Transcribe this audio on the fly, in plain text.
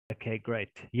Okay,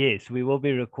 great. Yes, we will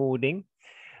be recording.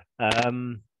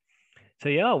 So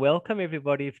yeah, welcome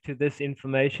everybody to this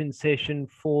information session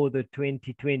for the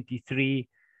 2023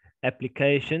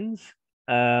 applications.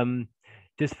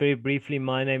 Just very briefly,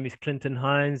 my name is Clinton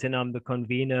Hines and I'm the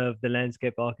convener of the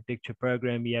Landscape Architecture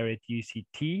program here at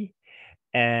UCT.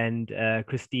 And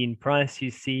Christine Price,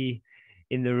 you see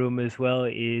in the room as well,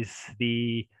 is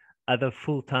the other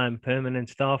full-time permanent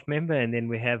staff member. And then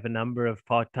we have a number of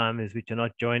part-timers which are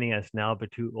not joining us now,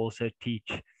 but who also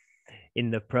teach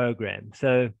in the program.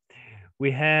 So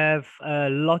we have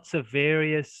lots of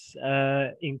various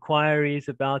inquiries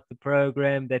about the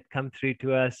program that come through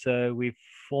to us. So we've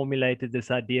formulated this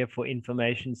idea for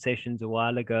information sessions a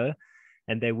while ago,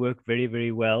 and they work very,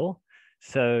 very well.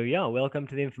 So yeah, welcome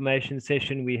to the information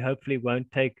session. We hopefully won't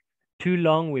take too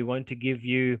long. We want to give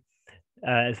you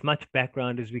as much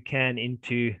background as we can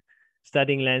into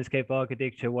studying landscape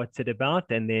architecture, what's it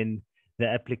about, and then the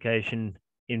application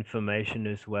information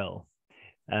as well.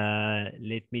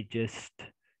 Let me just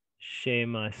share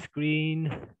my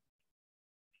screen.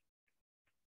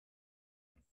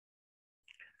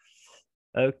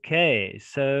 Okay,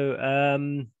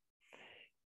 so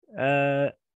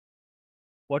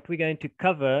what we're going to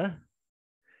cover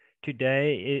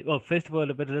today is, well, first of all,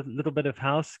 a little bit of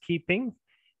housekeeping.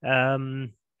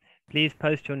 Please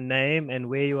post your name and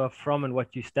where you are from and what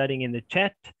you're studying in the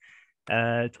chat.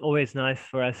 It's always nice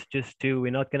for us just to,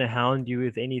 we're not going to hound you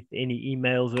with any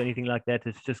emails or anything like that.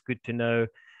 It's just good to know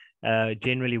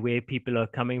generally where people are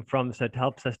coming from. So it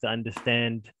helps us to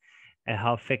understand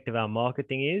how effective our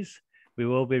marketing is. We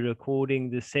will be recording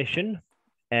this session.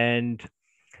 And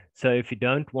so if you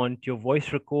don't want your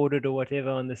voice recorded or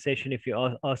whatever on the session, if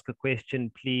you ask a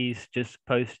question, please just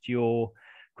post your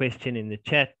question in the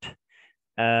chat.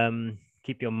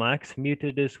 Keep your mics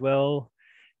muted as well.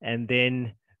 And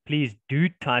then please do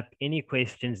type any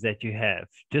questions that you have.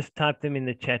 Just type them in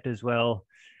the chat as well.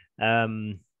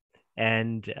 We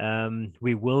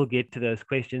will get to those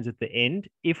questions at the end.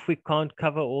 If we can't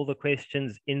cover all the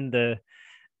questions in the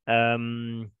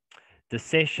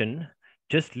session,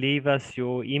 just leave us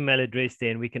your email address there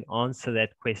and we can answer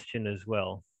that question as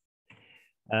well.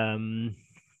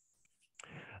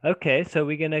 Okay, so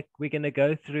we're gonna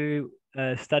go through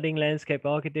studying landscape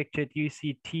architecture at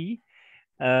UCT.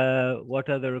 What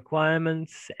are the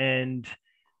requirements, and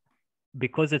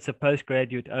because it's a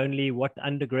postgraduate only, what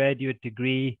undergraduate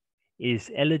degree is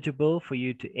eligible for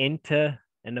you to enter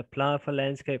and apply for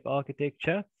landscape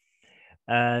architecture.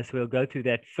 So we'll go through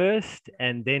that first,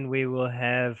 and then we will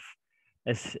have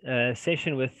a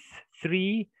session with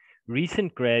 3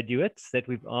 recent graduates that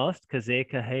we've asked,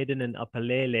 Kazeka, Hayden, and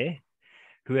Apalele,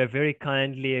 who have very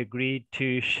kindly agreed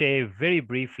to share very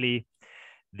briefly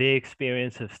their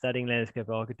experience of studying landscape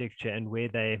architecture and where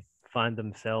they find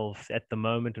themselves at the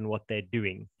moment and what they're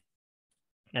doing.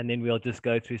 And then we'll just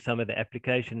go through some of the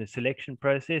application and selection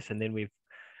process, and then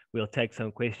we'll take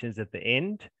some questions at the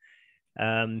end.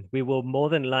 We will more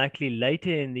than likely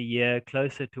later in the year,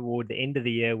 closer toward the end of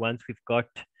the year, once we've got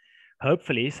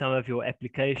hopefully some of your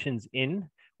applications in,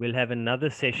 we'll have another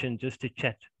session just to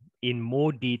chat in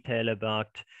more detail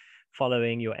about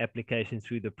following your application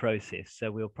through the process.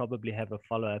 So we'll probably have a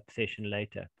follow-up session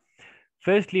later.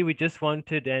 Firstly, we just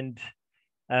wanted, and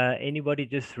anybody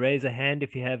just raise a hand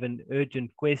if you have an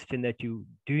urgent question that you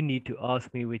do need to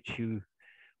ask me, which you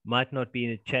might not be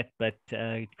in the chat, but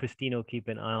Christine will keep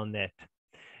an eye on that.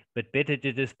 But better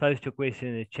to just post your question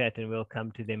in the chat and we'll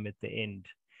come to them at the end.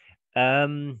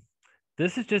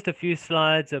 This is just a few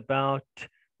slides about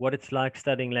what it's like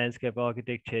studying landscape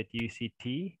architecture at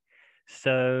UCT.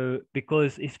 So,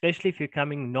 because especially if you're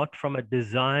coming not from a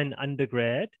design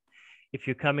undergrad, if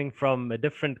you're coming from a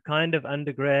different kind of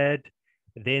undergrad,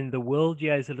 then the world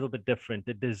here is a little bit different.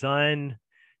 A design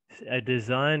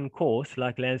course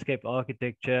like landscape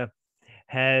architecture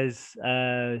has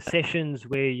sessions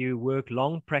where you work,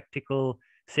 long practical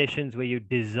sessions where you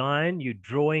design, you're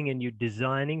drawing and you're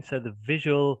designing. So the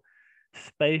visual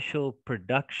spatial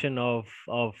production of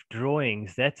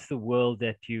drawings, that's the world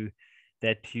that you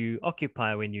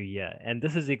occupy when you're here. And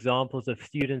this is examples of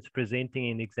students presenting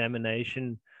in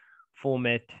examination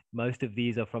format. Most of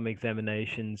these are from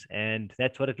examinations, and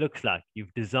that's what it looks like.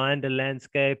 You've designed a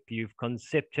landscape, you've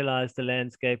conceptualized the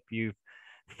landscape, you've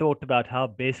thought about how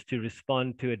best to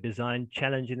respond to a design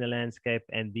challenge in the landscape,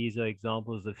 and these are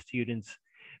examples of students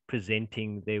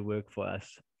presenting their work for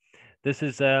us. This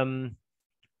is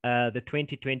the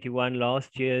 2021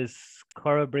 last year's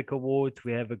Corrobrick Awards.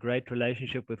 We have a great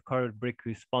relationship with Corrobrick,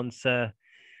 who sponsor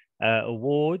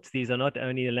awards. These are not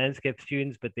only the landscape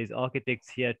students, but there's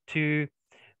architects here too.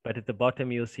 But at the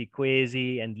bottom, you'll see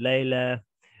Kwezi and Layla,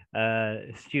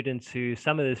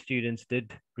 Some of the students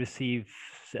did receive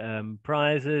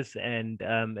prizes, and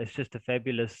it's just a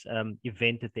fabulous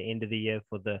event at the end of the year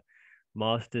for the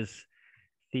master's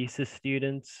thesis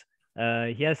students.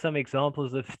 Here are some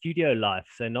examples of studio life.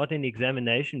 So not in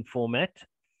examination format,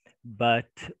 but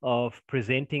of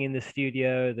presenting in the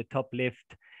studio. The top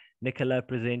left, Nicola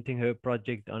presenting her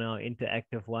project on our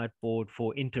interactive whiteboard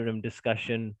for interim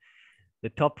discussion. The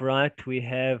top right, we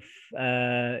have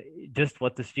just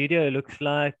what the studio looks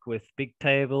like with big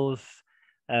tables.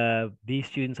 These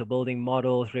students are building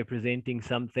models representing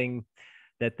something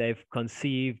that they've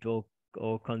conceived or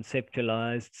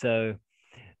conceptualized. So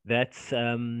that's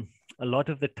a lot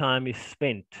of the time is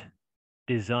spent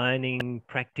designing,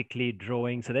 practically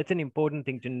drawing. So that's an important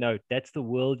thing to note. That's the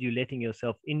world you're letting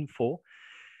yourself in for.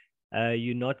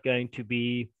 You're not going to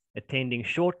be attending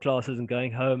short classes and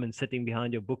going home and sitting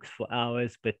behind your books for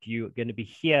hours, but you're going to be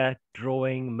here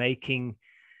drawing, making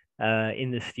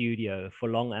in the studio for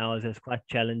long hours. It's quite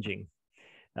challenging.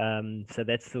 So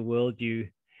that's the world you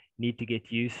need to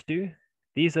get used to.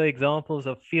 These are examples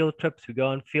of field trips. We go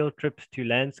on field trips to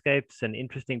landscapes and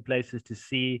interesting places to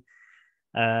see.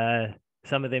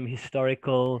 Some of them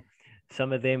historical,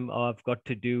 some of them have got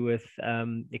to do with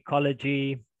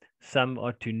ecology, some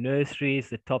are to nurseries.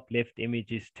 The top left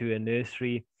image is to a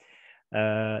nursery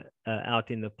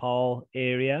out in the Paarl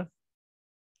area.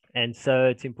 And so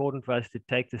it's important for us to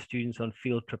take the students on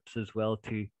field trips as well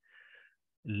to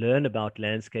learn about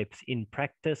landscapes in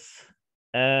practice.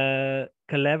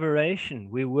 Collaboration.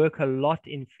 We work a lot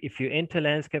in, if you enter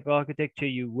landscape architecture,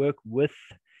 you work with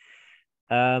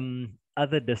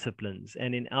other disciplines.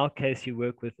 And in our case, you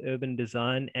work with urban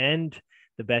design and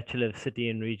the Bachelor of City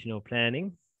and Regional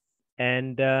Planning.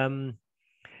 And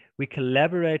we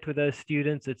collaborate with those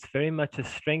students. It's very much a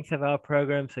strength of our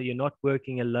program. So you're not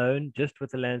working alone just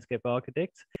with the landscape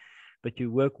architects, but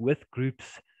you work with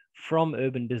groups from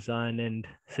urban design and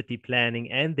city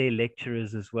planning and their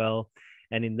lecturers as well.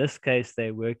 And in this case,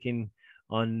 they're working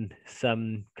on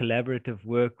some collaborative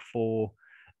work for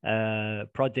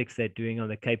projects they're doing on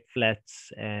the Cape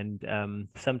Flats. And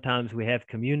sometimes we have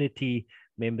community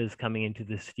members coming into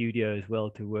the studio as well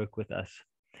to work with us.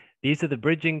 These are the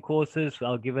bridging courses.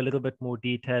 I'll give a little bit more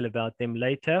detail about them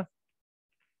later.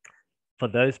 For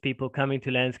those people coming to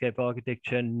landscape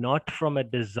architecture, not from a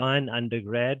design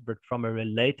undergrad, but from a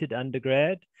related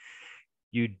undergrad,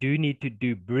 you do need to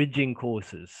do bridging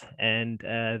courses. And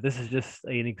this is just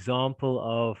an example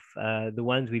of the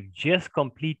ones we've just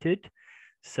completed.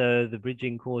 So the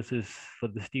bridging courses for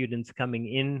the students coming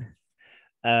in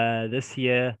this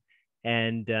year.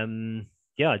 And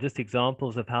yeah, just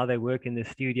examples of how they work in the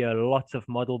studio. Lots of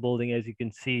model building, as you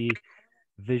can see,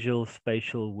 visual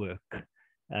spatial work.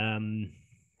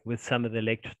 With some of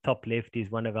the top left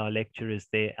is one of our lecturers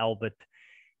there, Albert,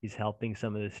 is helping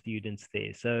some of the students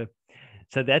there. So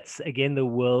that's, again, the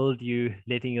world you're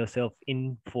letting yourself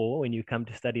in for when you come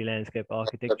to study landscape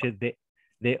architecture.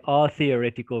 There are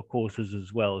theoretical courses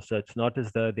as well. So it's not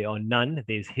as though there are none.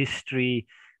 There's history,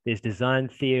 there's design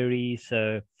theory,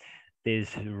 so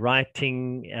there's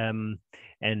writing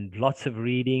and lots of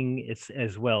reading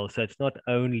as well. So it's not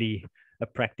only a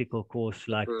practical course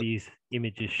like these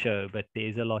images show, but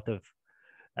there's a lot of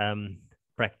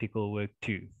practical work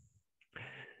too.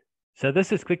 So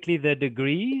this is quickly the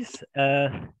degrees.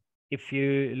 If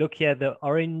you look here, the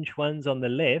orange ones on the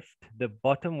left, the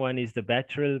bottom one is the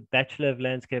Bachelor of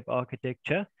Landscape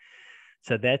Architecture.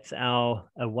 So that's a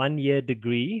 1-year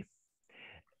degree.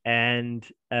 And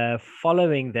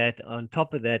following that, on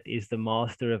top of that, is the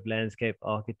Master of Landscape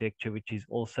Architecture, which is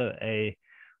also a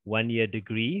 1-year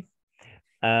degree.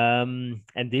 And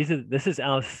this is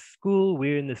our school.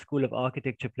 We're in the School of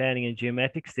Architecture, Planning and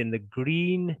Geomatics. Then the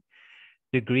green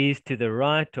degrees to the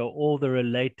right are all the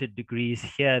related degrees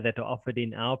here that are offered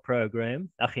in our program,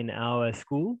 in our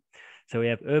school. So we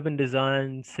have urban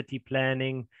design, city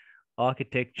planning,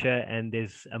 architecture, and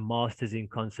there's a master's in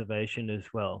conservation as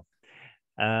well.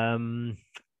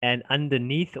 And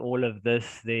underneath all of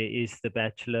this, there is the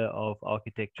Bachelor of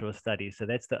Architectural Studies. So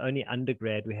that's the only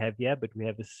undergrad we have here, but we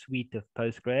have a suite of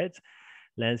postgrads.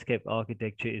 Landscape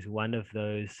architecture is one of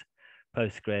those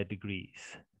postgrad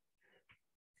degrees.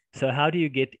 So how do you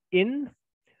get in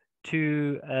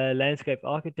to landscape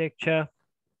architecture?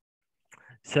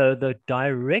 So the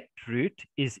direct route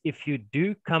is, if you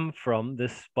do come from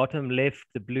this bottom left,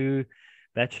 the blue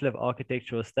Bachelor of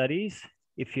Architectural Studies,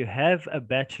 if you have a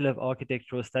Bachelor of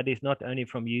Architectural Studies, not only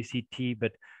from UCT,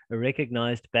 but a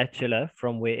recognized bachelor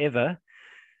from wherever,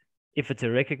 if it's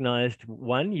a recognized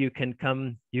one, you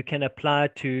can apply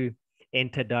to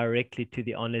enter directly to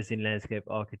the honors in landscape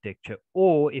architecture.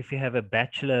 Or if you have a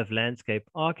Bachelor of Landscape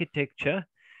Architecture,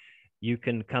 you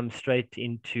can come straight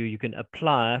into, you can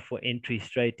apply for entry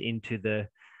straight into the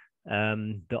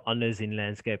honors in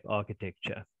landscape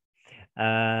architecture.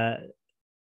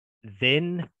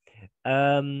 Then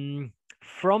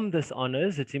from this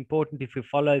honors, it's important if you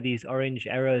follow these orange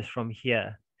arrows from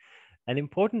here. An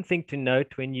important thing to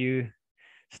note when you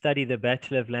study the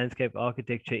Bachelor of Landscape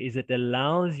Architecture is it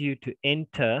allows you to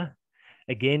enter,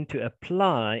 again, to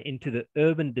apply into the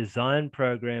urban design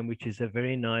program, which is a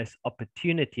very nice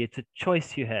opportunity. It's a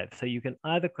choice you have. So you can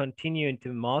either continue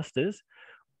into master's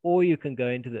or you can go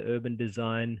into the urban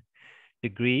design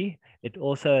degree. It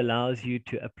also allows you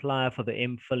to apply for the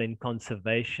MPhil in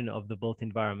conservation of the built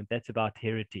environment. That's about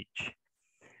heritage.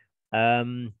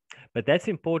 But that's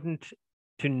important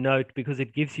to note because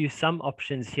it gives you some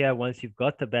options here once you've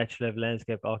got the Bachelor of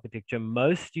Landscape Architecture.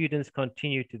 Most students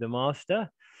continue to the master,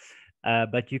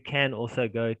 but you can also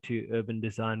go to urban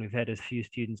design. We've had a few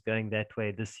students going that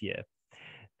way this year.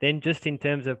 Then just in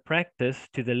terms of practice,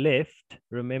 to the left,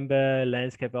 remember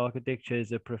landscape architecture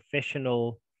is a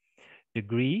professional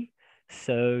degree.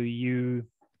 So you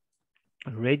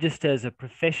register as a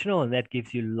professional and that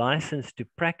gives you license to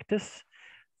practice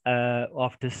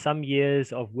after some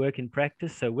years of work in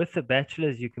practice. So with the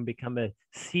bachelor's, you can become a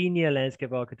senior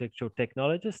landscape architectural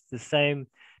technologist, the same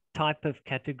type of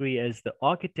category as the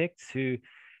architects who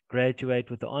graduate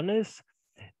with the honors.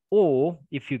 Or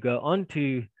if you go on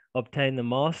to obtain the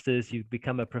master's, you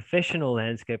become a professional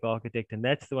landscape architect, and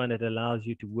that's the one that allows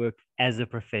you to work as a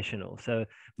professional. So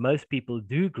most people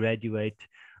do graduate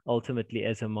ultimately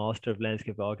as a master of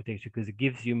landscape architecture because it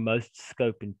gives you most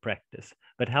scope in practice.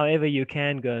 But however, you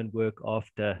can go and work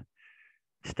after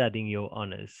studying your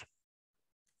honors.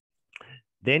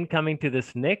 Then coming to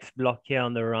this next block here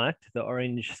on the right, the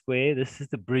orange square, this is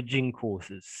the bridging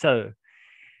courses. So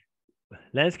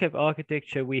landscape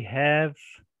architecture, we have,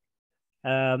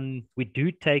 we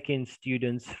do take in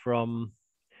students from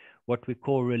what we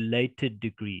call related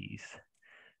degrees.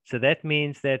 So that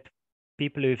means that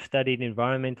people who've studied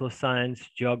environmental science,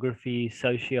 geography,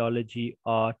 sociology,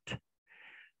 art,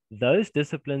 those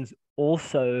disciplines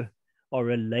also are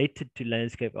related to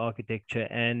landscape architecture,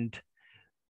 and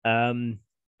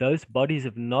those bodies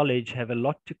of knowledge have a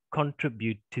lot to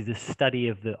contribute to the study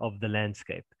of the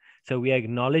landscape. So we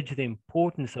acknowledge the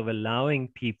importance of allowing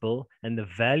people and the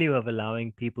value of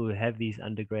allowing people who have these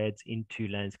undergrads into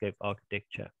landscape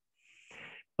architecture.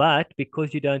 But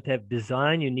because you don't have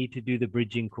design, you need to do the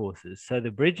bridging courses. So the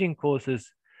bridging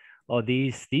courses are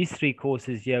these three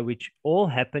courses here, which all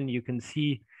happen. You can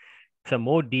see some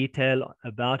more detail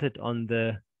about it on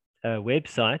the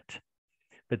website.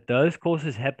 But those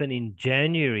courses happen in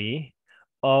January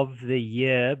of the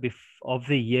year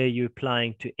you're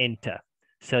applying to enter.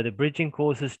 So the bridging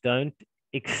courses don't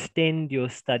extend your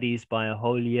studies by a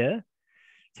whole year.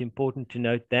 It's important to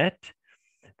note that.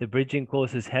 The bridging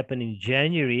courses happen in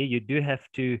January. You do have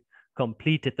to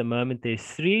complete, at the moment there's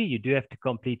 3. You do have to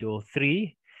complete all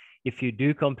 3. If you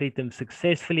do complete them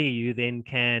successfully, you then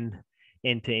can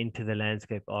enter into the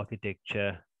landscape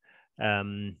architecture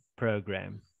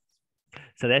program.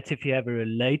 So that's if you have a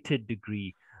related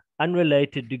degree.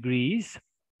 Unrelated degrees,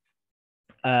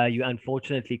 you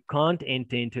unfortunately can't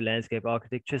enter into landscape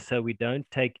architecture, so we don't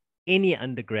take any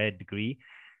undergrad degree.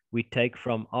 We take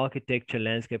from architecture,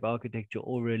 landscape architecture,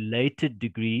 or related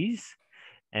degrees,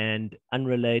 and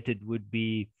unrelated would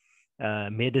be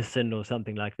medicine or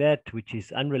something like that, which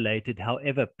is unrelated.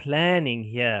 However, planning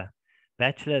here,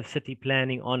 Bachelor of City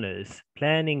Planning honors,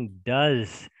 planning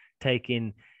does take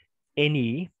in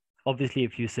any, obviously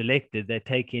if you're selected, they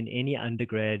take in any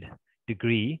undergrad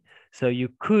degree. So you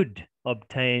could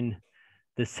obtain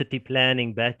the city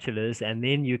planning bachelor's and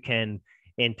then you can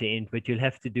enter in, but you'll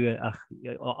have to do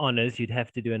honors. You'd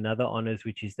have to do another honors,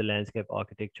 which is the landscape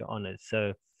architecture honors.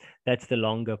 So that's the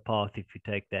longer path if you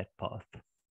take that path.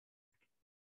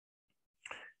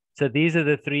 So these are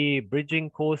the 3 bridging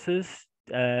courses.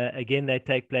 Again, they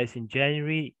take place in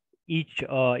January. Each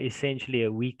are essentially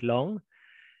a week long,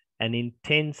 an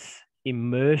intense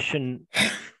immersion,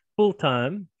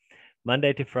 full-time,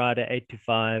 Monday to Friday, 8 to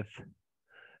 5.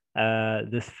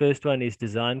 This first one is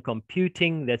design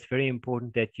computing. That's very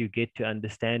important that you get to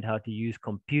understand how to use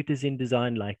computers in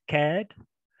design like CAD.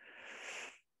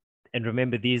 And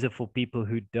remember, these are for people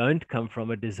who don't come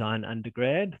from a design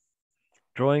undergrad.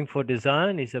 Drawing for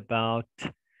design is about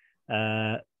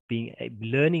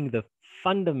learning the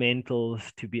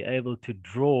fundamentals to be able to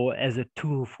draw as a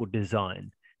tool for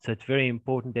design. So it's very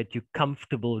important that you're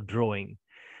comfortable drawing.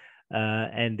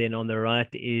 And then on the right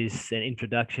is an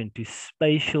introduction to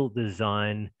spatial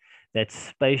design. That's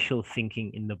spatial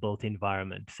thinking in the built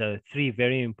environment. So 3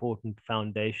 very important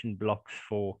foundation blocks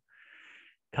for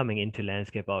coming into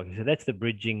landscape architecture. So that's the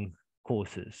bridging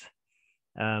courses.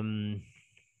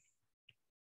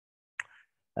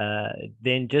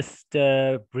 Then just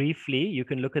briefly, you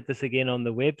can look at this again on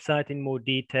the website in more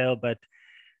detail, but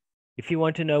if you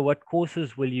want to know what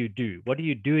courses will you do, what do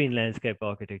you do in landscape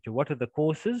architecture? What are the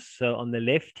courses? So on the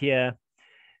left here,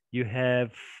 you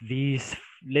have these,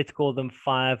 let's call them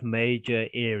 5 major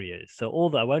areas. So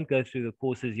although I won't go through the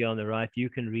courses here on the right, you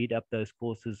can read up those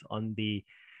courses on the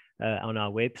on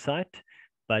our website.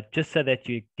 But just so that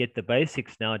you get the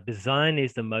basics now, design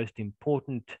is the most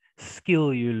important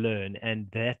skill you learn, and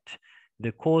that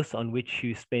the course on which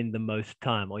you spend the most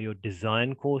time are your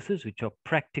design courses, which are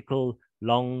practical,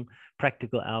 long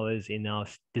practical hours in our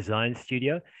design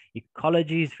studio.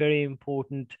 Ecology is very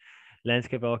important.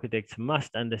 Landscape architects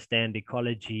must understand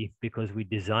ecology because we're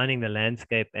designing the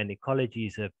landscape, and ecology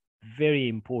is a very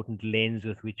important lens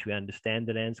with which we understand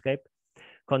the landscape.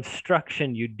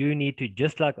 Construction, you do need to,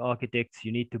 just like architects,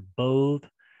 you need to build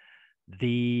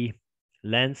the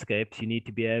landscapes. You need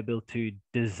to be able to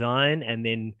design and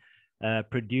then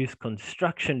produce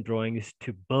construction drawings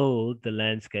to build the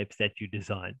landscapes that you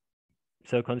design.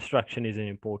 So construction is an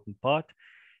important part.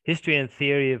 History and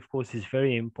theory, of course, is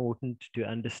very important to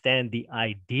understand the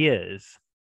ideas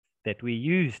that we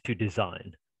use to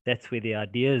design. That's where the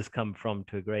ideas come from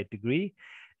to a great degree.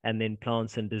 And then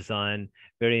plants and design,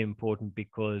 very important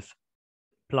because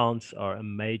plants are a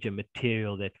major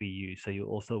material that we use. So you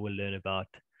also will learn about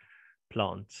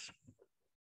plants.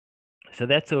 So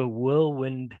that's a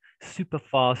whirlwind, super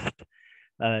fast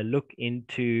look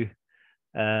into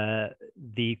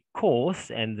the course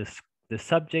and the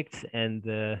subjects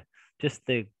and just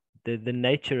the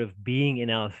nature of being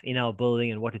in our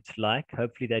building and what it's like.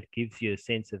 Hopefully that gives you a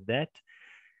sense of that.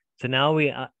 So now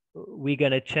we're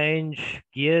going to change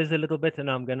gears a little bit, and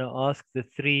I'm going to ask the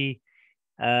 3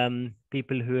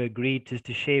 people who agreed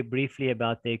to share briefly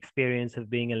about their experience of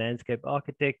being a landscape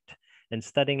architect and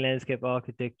studying landscape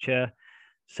architecture.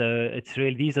 So it's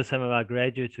really, these are some of our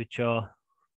graduates which are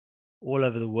all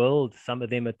over the world, some of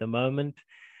them at the moment.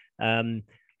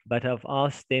 But I've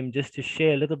asked them just to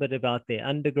share a little bit about their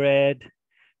undergrad,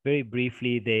 very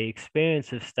briefly, their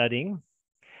experience of studying,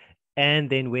 and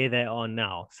then where they are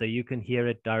now. So you can hear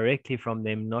it directly from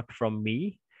them, not from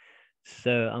me.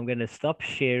 So I'm going to stop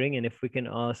sharing, and if we can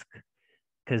ask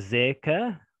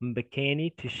Kazeka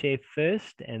Mbekeni to share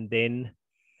first, and then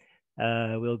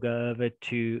we'll go over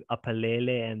to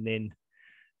Apalele, and then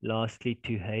lastly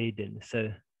to Hayden.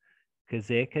 So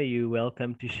Kazeka, you're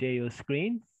welcome to share your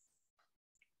screen.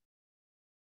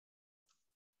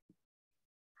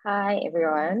 Hi,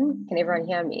 everyone. Can everyone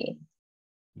hear me?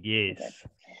 Yes. Okay.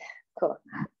 Cool.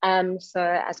 So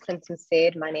as Clinton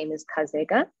said, my name is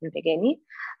Kazeka Mbekeni.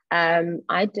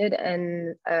 I did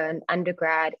an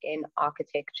undergrad in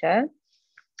architecture,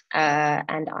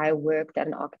 and I worked at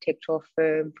an architectural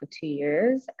firm for 2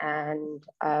 years. And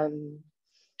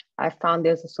I found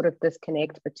there's a sort of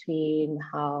disconnect between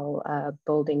how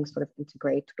buildings sort of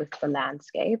integrate with the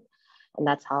landscape. And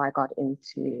that's how I got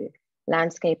into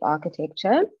landscape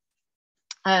architecture.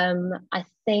 I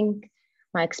think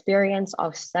my experience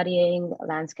of studying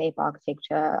landscape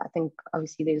architecture, I think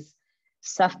obviously there's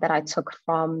stuff that I took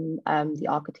from the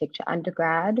architecture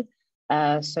undergrad,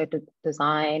 so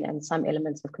design and some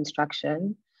elements of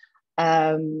construction.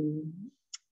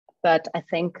 But I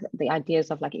think the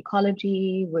ideas of like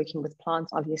ecology, working with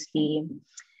plants, obviously,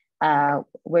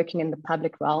 working in the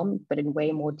public realm, but in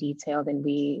way more detail than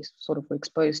we sort of were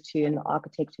exposed to in the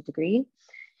architecture degree.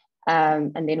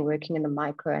 And then working in the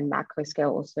micro and macro scale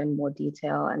also in more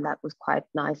detail. And that was quite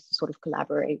nice to sort of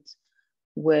collaborate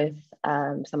with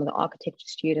some of the architecture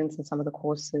students and some of the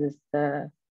courses, the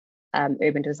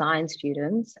urban design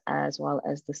students, as well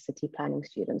as the city planning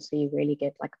students. So you really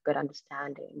get like a good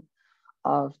understanding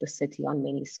of the city on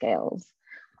many scales.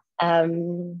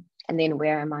 And then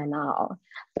where am I now?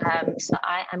 So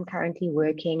I am currently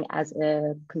working as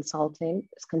a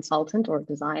consultant or a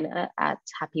designer at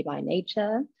Happy by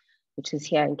Nature, which is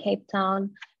here in Cape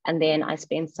Town. And then I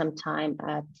spend some time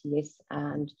at TS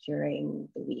and during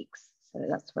the weeks. So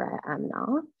that's where I am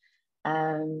now.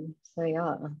 So yeah,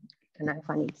 I don't know if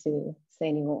I need to say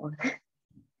any more.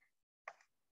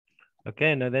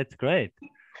 Okay, no, that's great.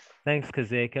 Thanks,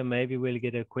 Kazeka. Maybe we'll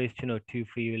get a question or 2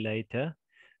 for you later.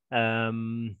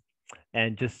 And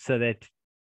just so that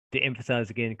to emphasize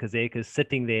again, Kazeka is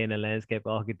sitting there in a landscape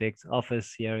architect's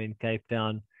office here in Cape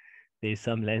Town. There's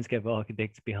some landscape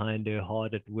architects behind her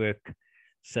hard at work.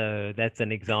 So that's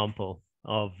an example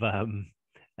of,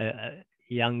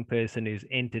 young person who's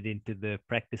entered into the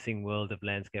practicing world of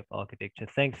landscape architecture.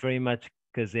 Thanks very much,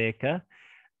 Kazeka.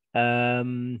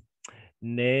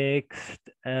 Next,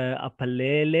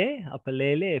 Apalele,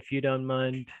 if you don't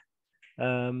mind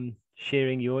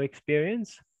sharing your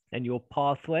experience and your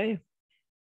pathway.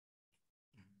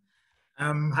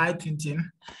 Hi,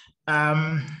 Quentin.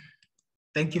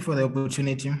 Thank you for the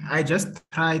opportunity. I just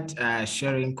tried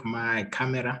sharing my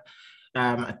camera.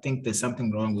 I think there's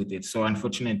something wrong with it. So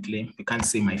unfortunately, you can't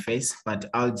see my face, but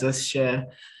I'll just share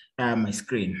my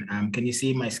screen. Can you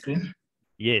see my screen?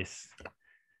 Yes.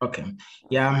 Okay.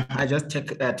 Yeah, I just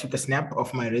took a snap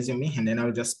of my resume, and then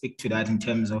I'll just speak to that in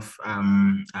terms of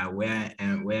where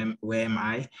am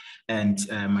I and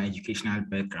my educational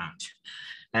background.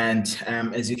 And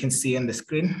as you can see on the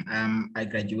screen, I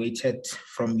graduated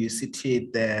from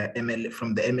UCT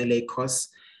from the MLA course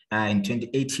in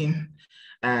 2018.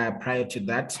 Prior to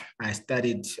that, I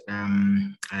studied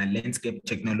landscape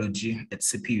technology at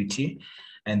CPUT,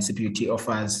 and CPUT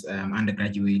offers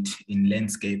undergraduate in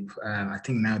landscape. I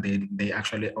think now they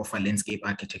actually offer landscape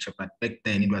architecture, but back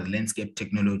then it was landscape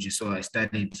technology. So I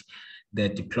studied the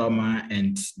diploma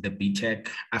and the BTech.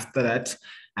 After that,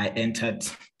 I entered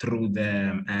through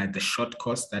the short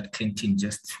course that Clinton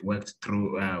just walked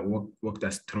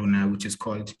us through now, which is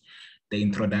called the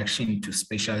Introduction to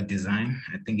Spatial Design.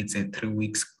 I think it's a 3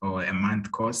 weeks or a month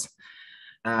course.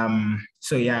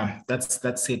 So yeah,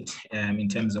 that's it in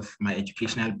terms of my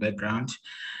educational background.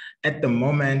 At the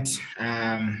moment,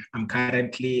 I'm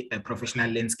currently a professional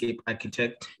landscape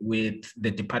architect with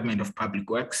the Department of Public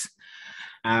Works.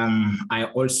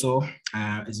 I also,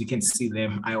 as you can see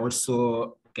them, I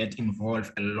also get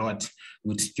involved a lot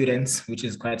with students, which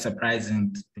is quite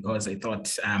surprising because I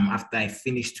thought after I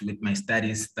finished with my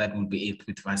studies, that would be it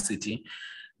with varsity.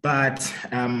 But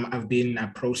I've been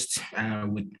approached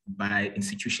by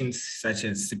institutions such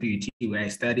as CPUT, where I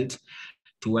studied,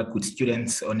 to work with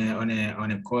students on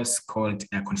a course called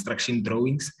construction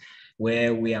drawings,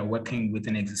 where we are working with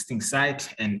an existing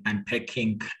site and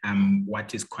unpacking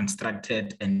what is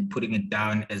constructed and putting it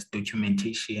down as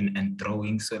documentation and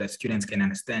drawings so that students can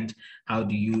understand how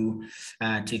do you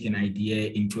take an idea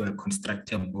into a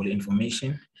constructible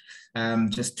information.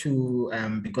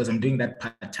 Because I'm doing that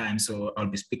part-time, so I'll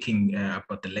be speaking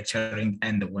about the lecturing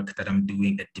and the work that I'm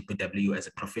doing at DPW as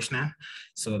a professional.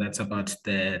 So that's about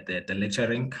the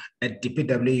lecturing. At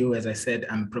DPW, as I said,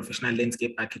 I'm a professional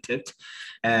landscape architect.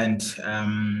 And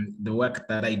the work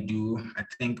that I do, I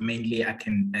think mainly I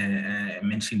can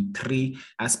mention 3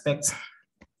 aspects.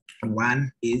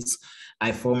 One is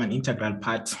I form an integral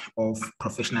part of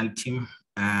professional team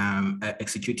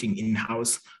executing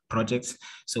in-house projects.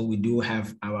 So we do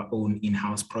have our own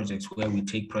in-house projects where we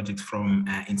take projects from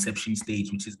inception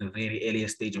stage, which is the very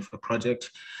earliest stage of a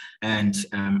project. And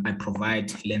I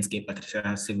provide landscape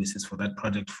architectural services for that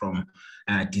project from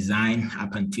design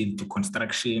up until to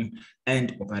construction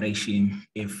and operation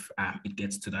if it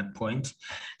gets to that point.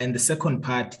 And the second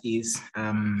part is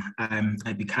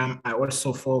I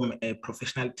also form a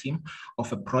professional team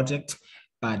of a project,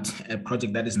 but a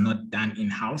project that is not done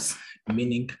in-house,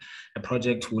 meaning a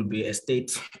project will be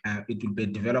it will be a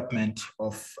development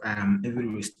of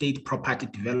state property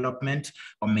development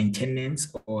or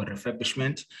maintenance or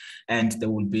refurbishment. And there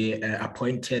will be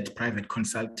appointed private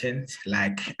consultant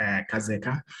like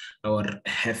Kazeka or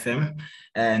HEFM.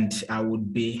 And I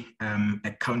would be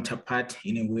a counterpart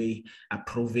in a way,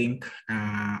 approving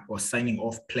or signing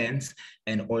off plans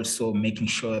and also making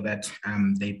sure that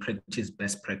they practice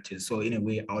best practice. So in a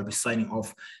way, I'll be signing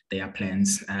off their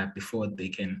plans before they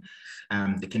can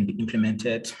be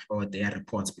implemented, or their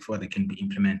reports before they can be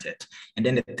implemented. And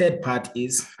then the third part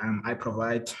is I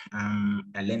provide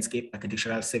landscape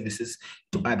architectural services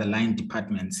to other line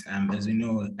departments. As we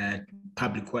know,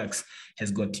 Public Works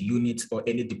has got units, or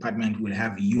any department will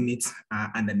have units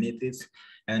underneath it.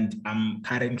 And I'm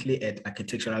currently at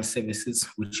Architectural Services,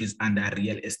 which is under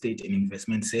Real Estate and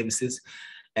Investment Services.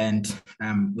 And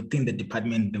within the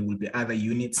department, there will be other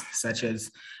units such as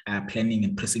planning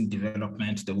and precinct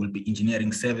development. There will be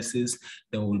engineering services.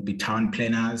 There will be town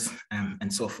planners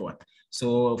and so forth.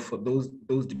 So for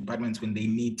those departments, when they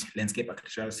need landscape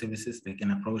architectural services, they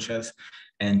can approach us,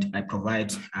 and I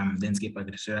provide landscape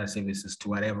architectural services to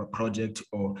whatever project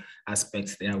or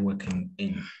aspects they are working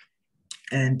in.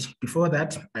 And before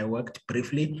that, I worked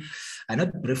briefly,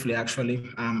 not briefly actually,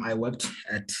 I worked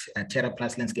at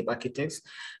TerraPlus Landscape Architects.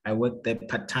 I worked there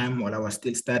part-time while I was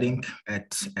still studying at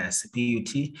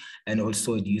CPUT and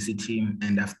also at UCT.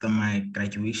 And after my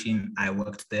graduation, I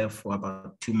worked there for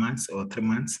about 2 months or 3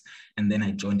 months. and then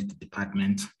I joined the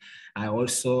department. I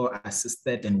also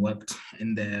assisted and worked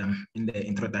in the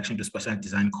Introduction to Spatial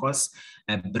Design course.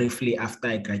 Briefly after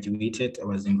I graduated, I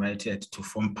was invited to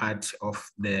form part of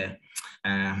the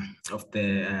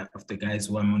guys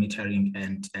who are monitoring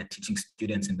and teaching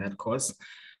students in that course.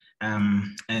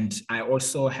 And I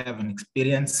also have an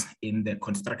experience in the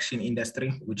construction industry,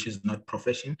 which is not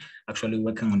profession, actually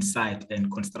working on site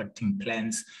and constructing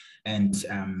plans and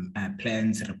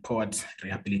plans, reports,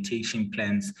 rehabilitation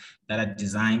plans that are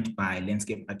designed by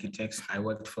landscape architects. I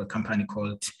worked for a company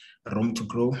called Room to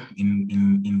Grow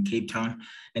in Cape Town.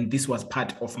 And this was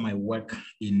part of my work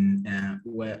in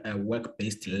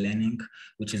work-based learning,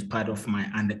 which is part of my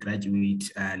undergraduate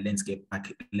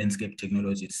landscape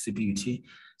technology, CPUT.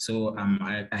 So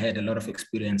I had a lot of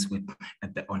experience with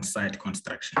the on-site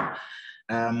construction.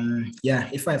 Yeah,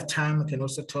 if I have time, I can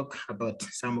also talk about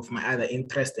some of my other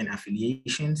interests and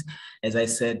affiliations. As I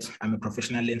said, I'm a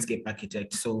professional landscape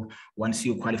architect. So once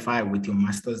you qualify with your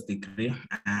master's degree,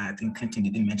 I think Clinton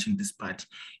didn't mention this part,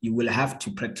 you will have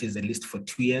to practice at least for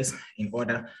 2 years in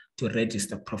order to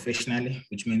register professionally,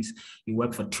 which means you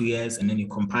work for 2 years and then you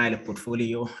compile a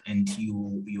portfolio and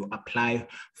you apply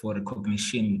for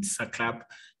recognition with SACLAP.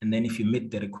 And then if you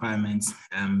meet the requirements,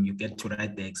 you get to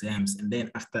write the exams. And then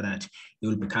after that, you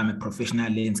will become a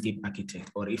professional landscape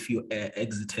architect. Or if you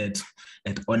exited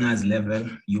at honors level,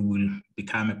 you will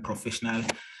become a professional.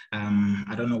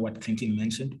 I don't know what Clinton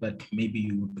mentioned, but maybe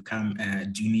you would become a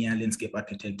junior landscape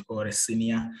architect or a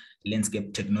senior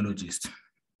landscape technologist.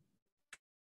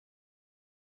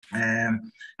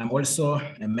 I'm also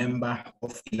a member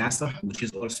of ILASA, which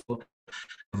is also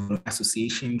an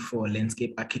association for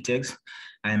landscape architects.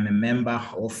 I'm a member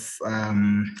of,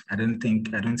 I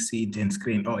don't see it on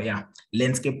screen. Oh yeah,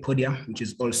 Landscape Podium, which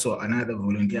is also another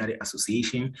voluntary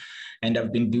association. And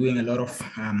I've been doing a lot of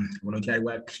voluntary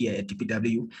work here at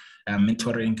DPW,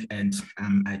 mentoring and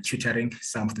tutoring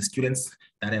some of the students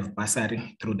that have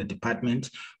bursary through the department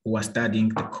who are studying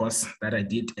the course that I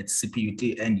did at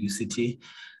CPUT and UCT.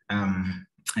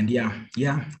 And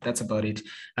yeah, that's about it.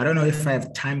 I don't know if I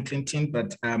have time, Clinton,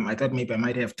 but I thought maybe I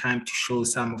might have time to show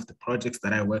some of the projects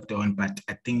that I worked on, but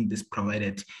I think this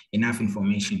provided enough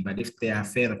information. But if there are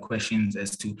further questions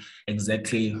as to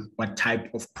exactly what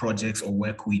type of projects or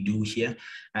work we do here,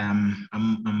 I'm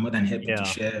more than happy to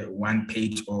share 1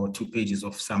 page or 2 pages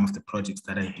of some of the projects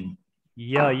that I do.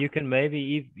 Yeah, you can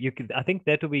I think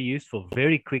that will be useful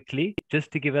very quickly, just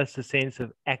to give us a sense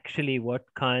of actually what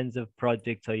kinds of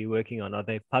projects are you working on? Are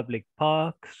they public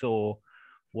parks or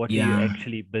what are you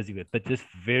actually busy with? But just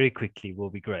very quickly will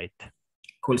be great.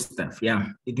 Cool stuff. Yeah,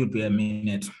 it would be a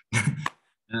minute.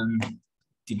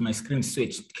 Did my screen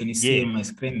switch? Can you see my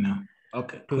screen now?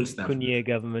 Okay, cool stuff. Kunye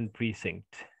Government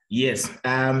Precinct. Yes,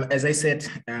 as I said,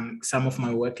 some of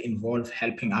my work involved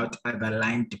helping out other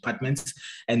line departments,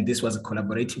 and this was a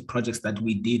collaborative project that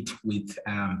we did with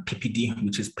PPD,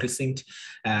 which is Precinct.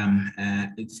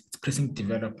 It's Precinct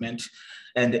Development,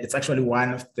 and it's actually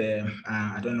one of the,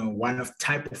 one of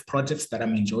type of projects that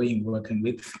I'm enjoying working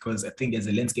with, because I think as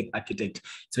a landscape architect,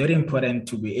 it's very important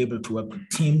to be able to work with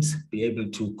teams, be able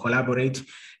to collaborate,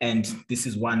 and this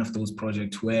is one of those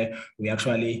projects where we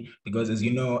actually, because as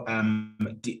you know,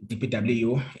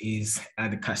 DPW is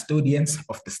the custodians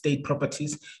of the state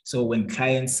properties. So when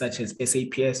clients such as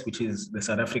SAPS, which is the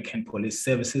South African Police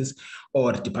Services,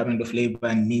 or Department of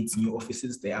Labor needs new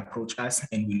offices, they approach us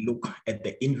and we look at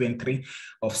the inventory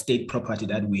of state property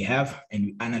that we have and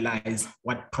we analyze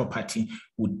what property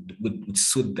would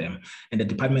suit them. And the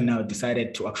department now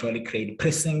decided to actually create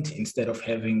precinct instead of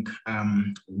having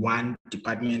one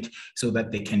department, so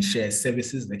that they can share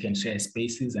services, they can share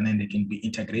spaces, and then there can be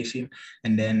integration,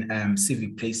 and then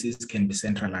civic places can be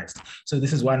centralized. So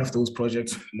this is one of those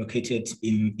projects located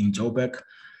in Joburg,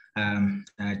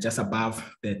 just above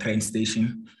the train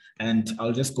station. And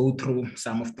I'll just go through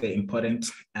some of the important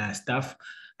stuff.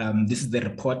 This is the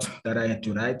report that I had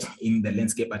to write in the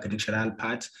landscape architectural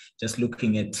part, just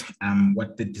looking at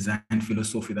what the design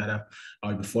philosophy that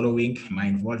I'll be following, my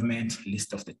involvement,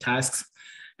 list of the tasks,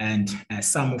 and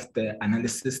some of the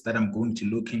analysis that I'm going to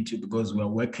look into, because we're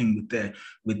working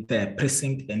with the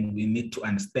precinct and we need to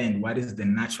understand what is the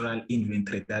natural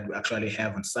inventory that we actually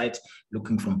have on site,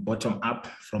 looking from bottom up,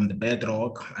 from the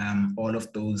bedrock, all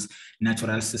of those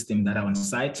natural systems that are on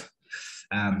site.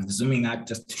 Zooming out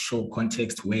just to show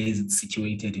context, where is it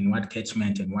situated, in what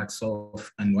catchment and what soft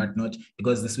and what not,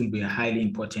 because this will be a highly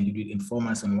important. It will inform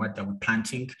us on what are we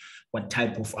planting, what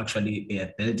type of actually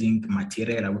building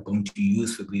material are we going to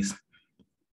use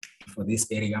for this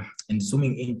area. And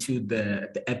zooming into the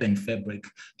urban fabric,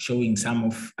 showing some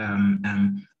of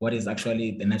what is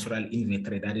actually the natural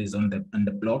inventory that is on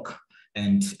the block.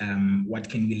 and what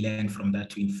can we learn from that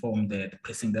to inform the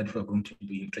precinct that we're going to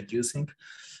be introducing.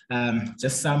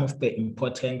 Just some of the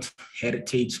important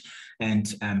heritage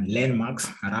and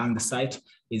landmarks around the site.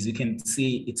 As you can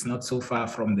see, it's not so far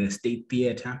from the State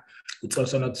Theatre. It's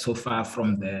also not so far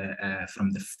from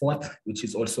the Fort, which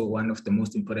is also one of the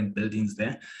most important buildings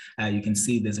there. You can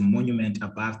see there's a monument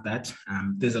above that.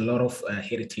 There's a lot of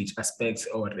heritage aspects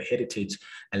or the heritage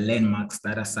landmarks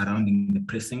that are surrounding the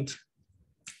precinct.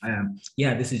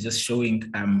 Yeah, this is just showing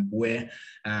where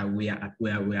we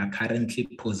are currently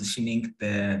positioning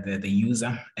the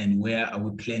user and where are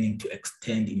we planning to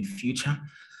extend in future.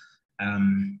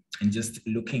 And just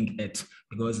looking at,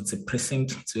 because it's a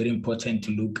precinct, it's very important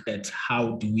to look at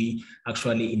how do we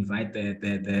actually invite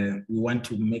we want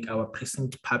to make our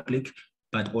precinct public,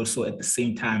 but also at the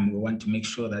same time, we want to make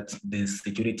sure that there's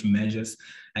security measures.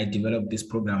 I developed this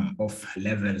program of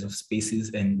levels of spaces,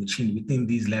 and within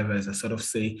these levels, I sort of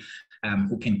say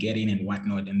who can get in and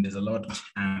whatnot, and there's a lot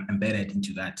embedded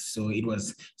into that. So it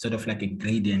was sort of like a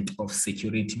gradient of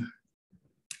security.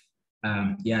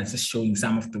 Yeah, just showing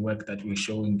some of the work that we're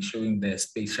showing the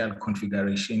spatial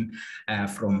configuration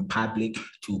from public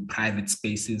to private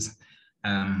spaces.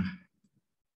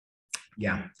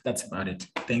 Yeah, that's about it.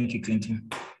 Thank you, Clinton.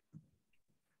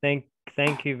 Thank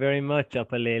you very much,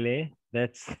 Apalele.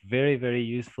 That's very, very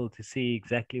useful to see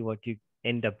exactly what you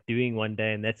end up doing one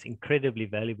day, and that's incredibly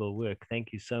valuable work.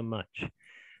 Thank you so much.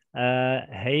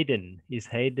 Hayden, is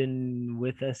Hayden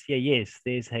with us? Yeah, yes,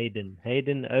 there's Hayden.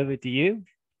 Hayden, over to you.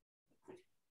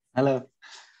 Hello,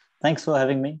 thanks for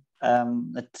having me. I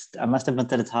must admit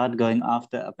that it's hard going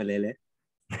after Apalele.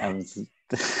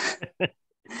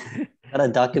 Got a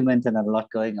document and a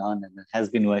lot going on, and it has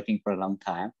been working for a long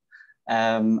time.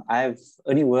 I've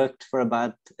only worked for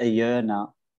about a year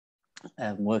now,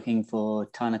 working for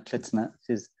Tana Klitzner.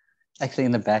 She's actually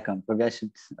in the background. Probably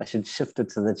I should shift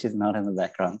it so that she's not in the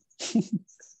background.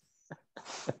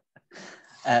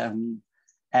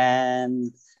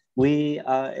 And we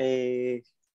are a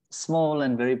small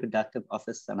and very productive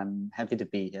office, and I'm happy to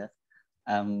be here.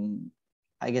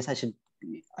 I guess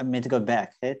I'm meant to go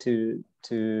back here to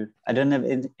I don't have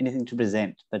anything to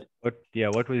present, but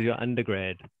what was your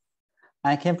undergrad?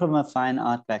 I came from a fine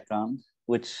art background,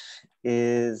 which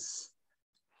is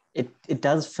it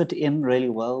does fit in really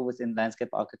well within landscape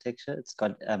architecture. It's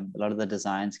got a lot of the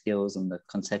design skills and the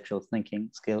conceptual thinking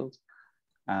skills,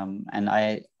 and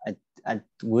I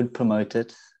would promote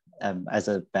it as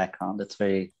a background.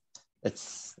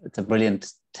 It's a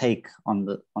brilliant take on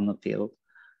the field.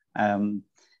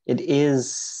 It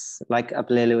is, like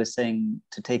Apalele was saying,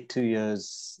 to take 2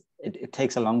 years. It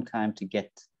takes a long time to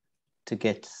get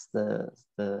the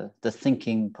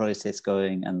thinking process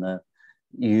going, and the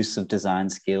use of design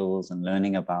skills and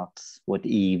learning about what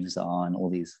eaves are and all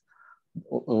these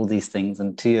things.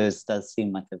 And 2 years does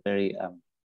seem like a very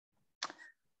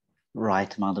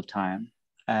right amount of time.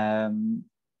 I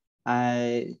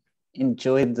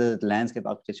enjoyed the landscape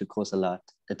architecture course a lot.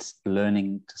 It's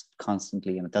learning just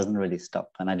constantly, and it doesn't really stop.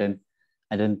 And I don't.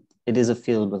 It is a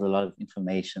field with a lot of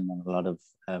information and a lot of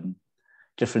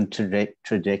different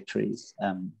trajectories.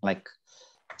 Like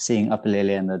seeing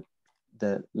Apalele and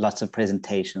the lots of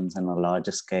presentations on a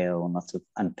larger scale, and lots of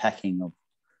unpacking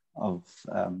of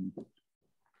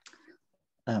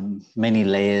many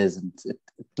layers, and it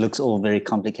looks all very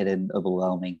complicated and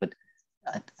overwhelming. But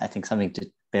I think something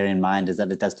to bear in mind is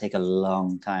that it does take a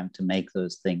long time to make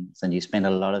those things, and you spend a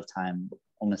lot of time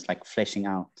almost like fleshing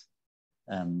out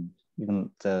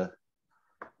even the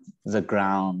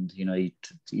ground. You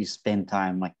spend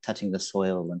time like touching the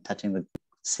soil and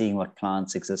seeing what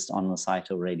plants exist on the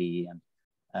site already, and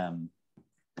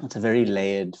it's a very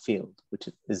layered field, which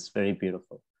is very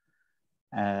beautiful.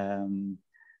 And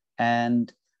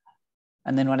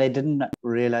then what I didn't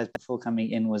realize before coming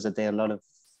in was that there are a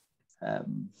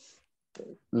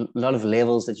lot of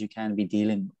levels that you can be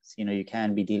dealing with. You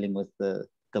can be dealing with the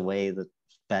way the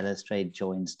balustrade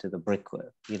joins to the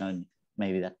brickwork.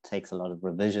 Maybe that takes a lot of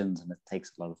revisions and it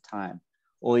takes a lot of time.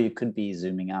 Or you could be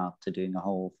zooming out to doing a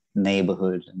whole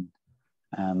neighborhood,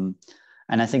 and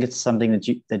I think it's something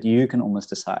that you can almost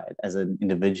decide as an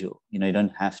individual. You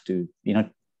don't have to. You're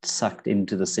not sucked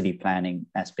into the city planning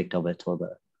aspect of it, or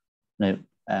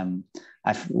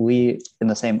we in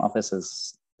the same office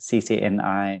as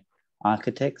CCNI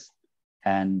architects,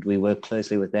 and we work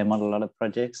closely with them on a lot of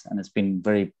projects, and it's been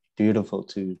very beautiful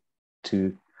to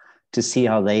see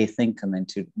how they think, and then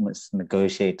to almost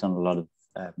negotiate on a lot of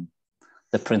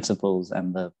the principles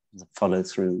and the follow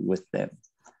through with them.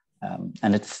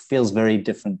 And it feels very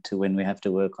different to when we have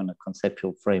to work on a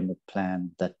conceptual framework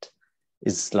plan that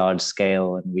is large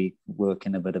scale and we work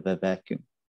in a bit of a vacuum.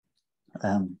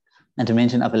 And to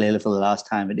mention Apalele for the last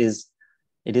time, it is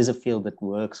a field that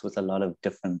works with a lot of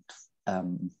different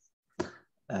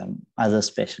other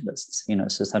specialists. You know,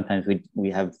 so sometimes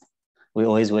we're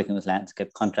always working with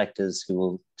landscape contractors who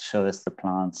will show us the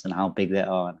plants and how big they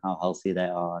are and how healthy they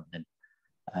are.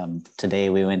 And today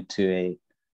we went to a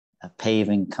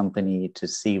paving company to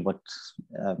see what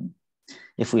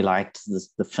if we liked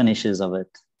the finishes of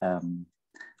it.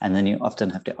 And then you often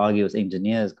have to argue with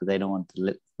engineers because they don't want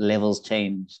the levels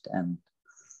changed. And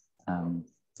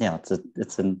yeah,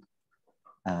 it's an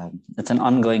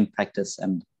ongoing practice.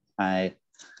 And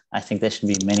I think there should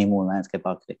be many more landscape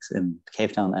architects in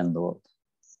Cape Town and the world.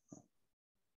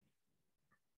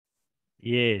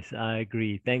 Yes, I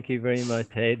agree. Thank you very much,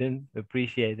 Hayden.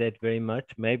 Appreciate that very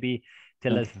much. Maybe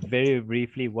tell us very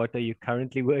briefly, what are you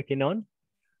currently working on?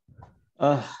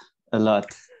 Oh, a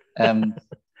lot.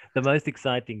 The most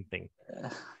exciting thing.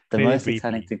 The very most briefly.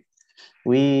 Exciting thing.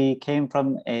 We came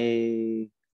from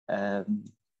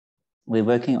we're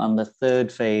working on the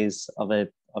third phase of a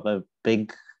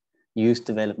big youth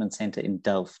development center in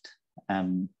Delft,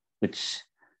 which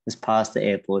is past the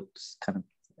airport, kind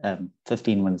of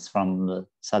 15 minutes from the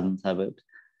southern suburbs.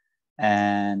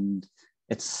 And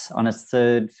it's on a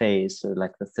third phase, so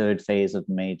like the third phase of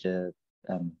major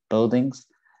buildings.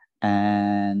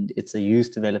 And it's a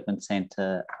youth development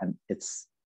center, and it's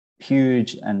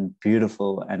huge and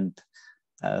beautiful. And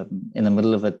in the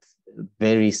middle of it,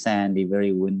 very sandy,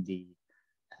 very windy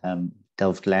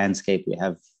Delft landscape. We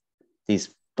have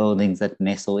these buildings that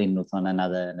nestle in with one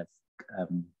another,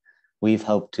 and we've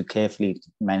helped to carefully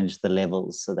manage the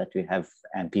levels so that we have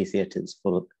amphitheaters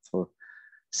for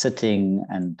sitting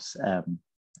and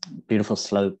beautiful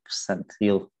slopes. And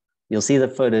you'll see the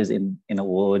photos in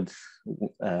awards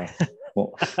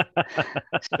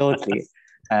shortly.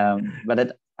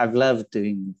 But I've loved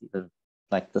doing the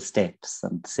steps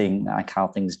and seeing like how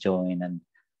things join, and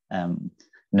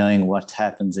knowing what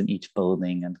happens in each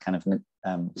building, and kind of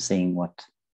seeing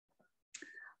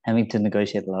having to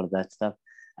negotiate a lot of that stuff.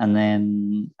 And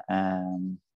then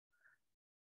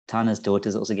Tana's daughter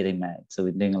is also getting married, so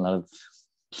we're doing a lot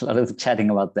of chatting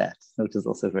about that, which is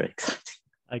also very exciting.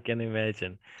 I can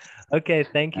imagine. Okay,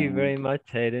 thank you very much,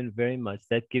 Hayden, very much.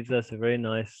 That gives us a very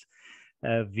nice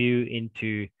view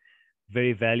into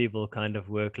very valuable kind of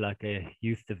work, like a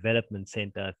youth development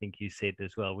center, I think you said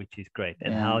as well, which is great.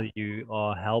 And how you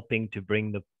are helping to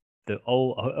bring the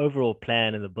overall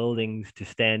plan and the buildings to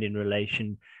stand in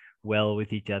relation well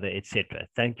with each other, etc.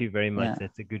 Thank you very much.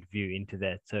 That's a good view into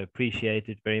that. So appreciate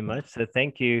it very much. So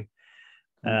thank you.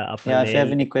 If you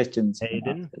have any questions,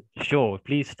 Hayden, sure,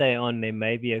 please stay on. There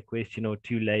may be a question or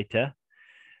two later.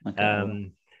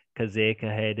 Okay. Kazeka,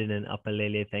 Hayden, and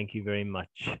Apalele, thank you very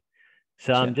much.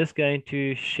 So I'm just going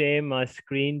to share my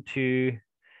screen to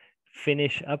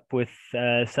finish up with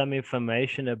some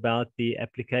information about the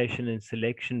application and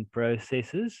selection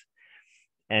processes,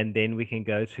 and then we can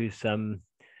go through some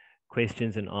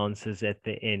questions and answers at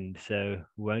the end. So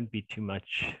won't be too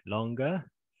much longer.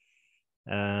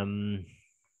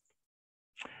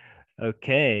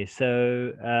 Okay,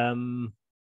 so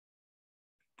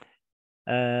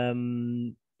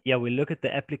yeah, we look at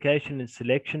the application and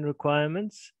selection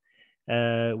requirements,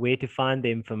 where to find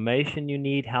the information you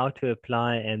need, how to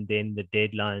apply, and then the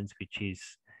deadlines, which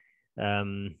is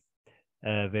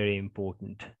very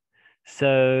important.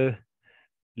 So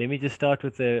let me just start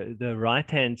with the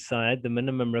right-hand side, the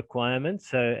minimum requirements.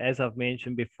 So as I've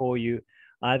mentioned before, you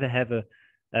either have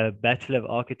a Bachelor of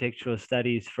Architectural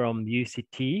Studies from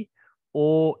UCT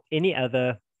or any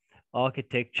other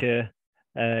architecture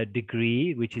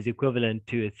degree, which is equivalent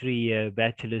to a 3-year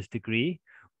bachelor's degree,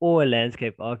 or a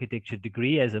landscape architecture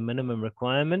degree as a minimum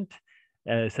requirement.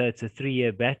 So it's a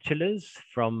 3-year bachelor's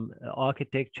from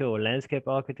architecture or landscape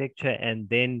architecture, and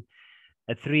then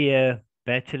a 3-year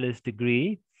bachelor's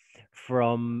degree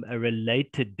from a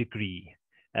related degree,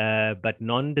 but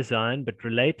non-design, but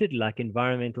related, like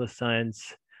environmental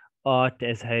science, art,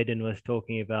 as Hayden was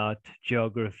talking about,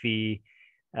 geography,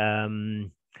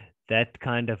 that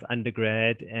kind of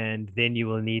undergrad, and then you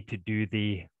will need to do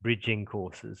the bridging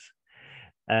courses.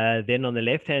 Then on the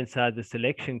left-hand side, the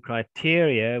selection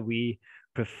criteria, we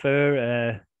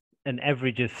prefer an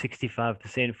average of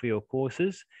 65% for your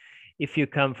courses. If you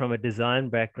come from a design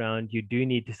background, you do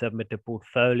need to submit a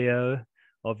portfolio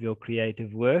of your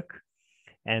creative work,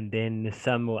 and then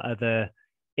some or other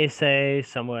essays,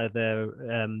 some or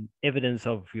other evidence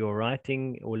of your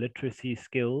writing or literacy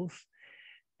skills,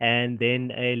 and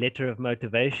then a letter of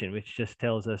motivation, which just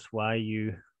tells us why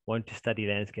you want to study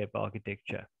landscape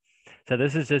architecture. So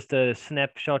this is just a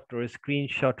snapshot or a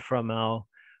screenshot from our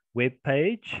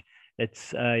webpage.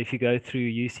 It's if you go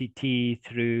through UCT,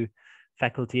 through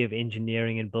Faculty of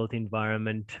Engineering and Built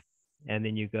Environment, and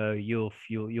then you go,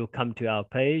 you'll come to our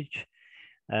page,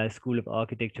 School of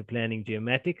Architecture, Planning,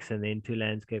 Geomatics, and then to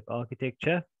Landscape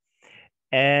Architecture.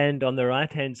 And on the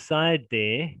right-hand side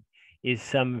there is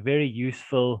some very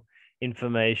useful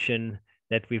information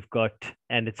that we've got,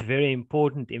 and it's very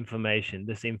important information,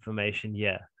 this information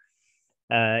here,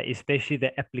 especially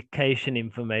the application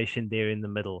information there in the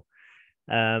middle.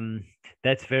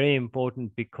 That's very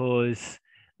important because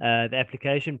the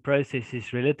application process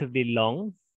is relatively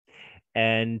long.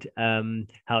 And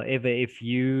however, if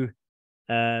you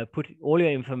put all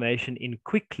your information in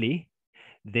quickly,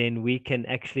 then we can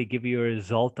actually give you a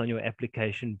result on your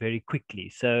application very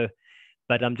quickly. So,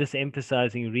 but I'm just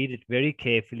emphasizing, read it very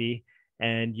carefully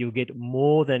and you'll get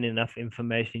more than enough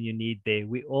information you need there.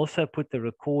 We also put the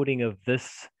recording of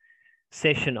this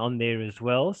session on there as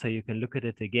well, so you can look at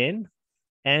it again.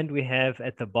 And we have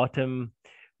at the bottom,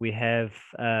 we have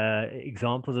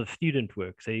examples of student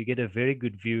work. So you get a very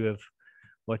good view of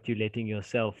what you're letting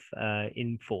yourself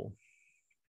in for.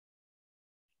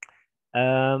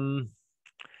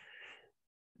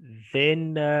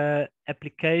 Then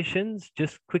applications,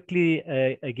 just quickly,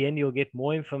 again, you'll get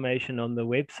more information on the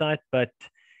website, but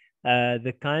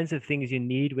the kinds of things you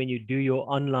need when you do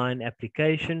your online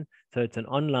application. So it's an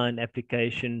online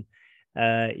application,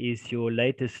 is your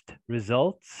latest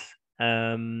results,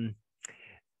 and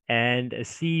a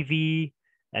CV,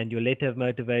 and your letter of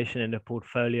motivation, and a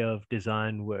portfolio of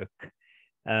design work.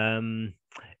 And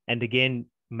again,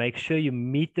 make sure you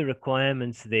meet the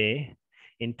requirements there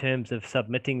in terms of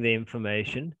submitting the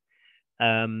information.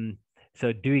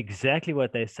 So do exactly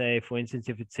what they say. For instance,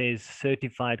 if it says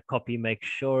certified copy, make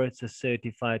sure it's a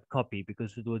certified copy,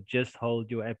 because it will just hold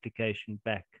your application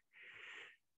back.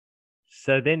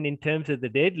 So then in terms of the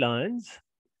deadlines,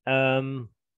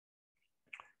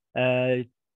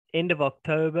 end of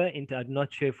October, I'm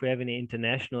not sure if we have any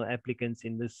international applicants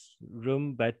in this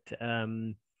room, but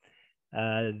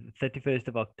 31st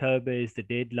of October is the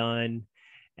deadline.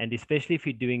 And especially if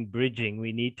you're doing bridging,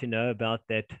 we need to know about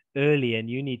that early, and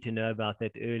you need to know about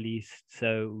that early.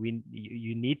 So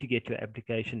you need to get your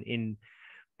application in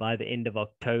by the end of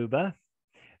October.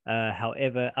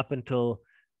 However, up until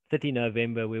 30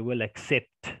 November, we will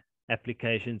accept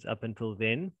applications up until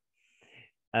then.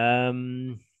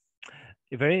 Very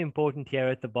important here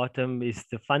at the bottom is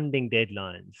the funding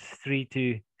deadlines, 3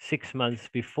 to 6 months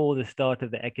before the start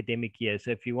of the academic year.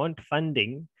 So if you want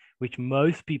funding, which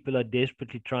most people are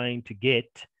desperately trying to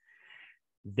get,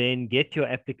 then get your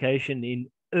application in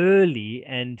early,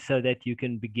 and so that you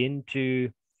can begin to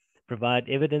provide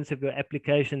evidence of your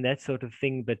application, that sort of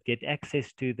thing, but get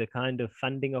access to the kind of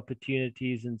funding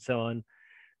opportunities and so on.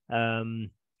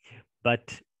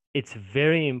 But it's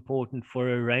very important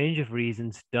for a range of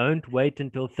reasons. Don't wait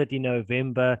until 30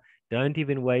 November. Don't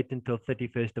even wait until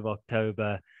 31st of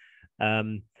October.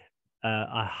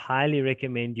 I highly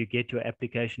recommend you get your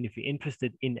application, if you're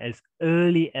interested, in as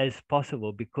early as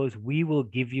possible, because we will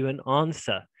give you an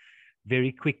answer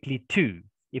very quickly too.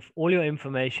 If all your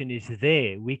information is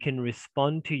there, we can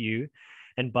respond to you.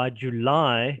 And by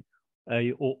July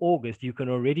or August, you can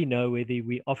already know whether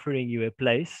we're offering you a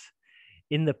place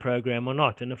in the program or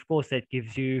not. And of course, that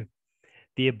gives you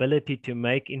the ability to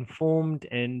make informed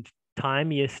and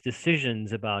timeliest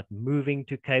decisions about moving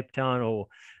to Cape Town or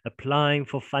applying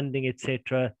for funding,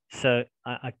 etc. So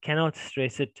I cannot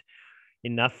stress it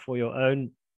enough for your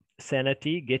own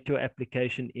sanity. Get your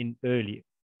application in early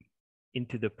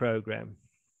into the program.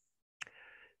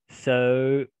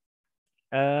 So,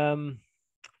 all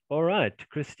right,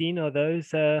 Christine, are those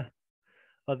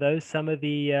some of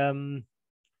the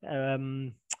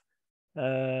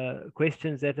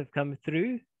questions that have come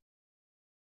through?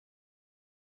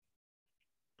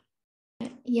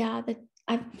 Yeah,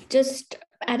 I've just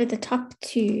added the top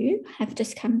 2 have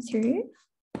just come through.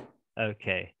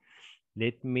 Okay,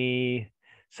 let me,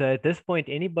 so at this point,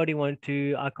 anybody want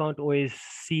to, I can't always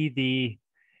see the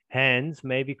hands,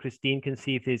 maybe Christine can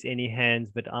see if there's any hands,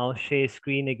 but I'll share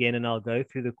screen again and I'll go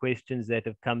through the questions that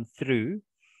have come through.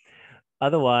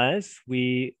 Otherwise,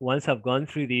 once I've gone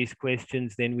through these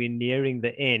questions, then we're nearing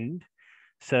the end.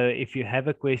 So if you have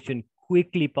a question,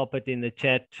 quickly pop it in the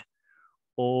chat,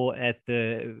 or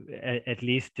at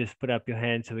least just put up your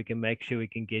hand so we can make sure we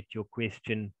can get your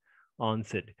question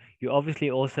answered. You obviously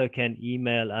also can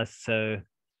email us, so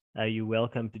you're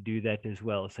welcome to do that as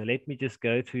well. So let me just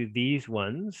go through these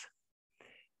ones.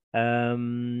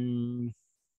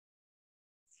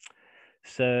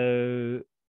 So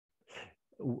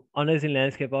honors in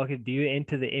landscape architecture, do you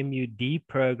enter the MUD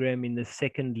program in the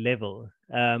second level?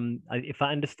 If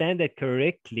I understand that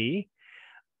correctly,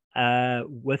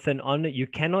 with an honor, you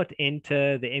cannot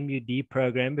enter the MUD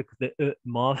program because the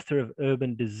Master of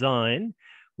Urban Design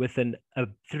with a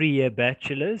 3-year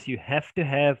bachelor's, you have to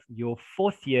have your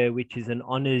 4th year, which is an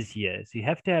honors year. So you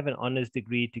have to have an honors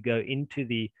degree to go into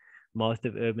the Master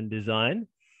of Urban Design,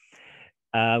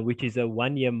 which is a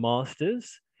 1-year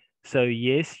master's. So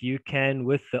yes, you can,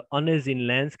 with the honors in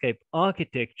landscape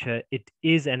architecture, it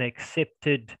is an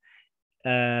accepted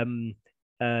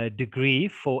degree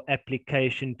for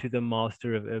application to the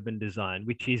Master of Urban Design,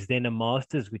 which is then a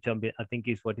master's, which I think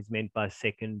is what is meant by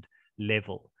second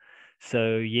level.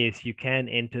 So yes, you can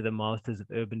enter the Masters of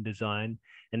Urban Design.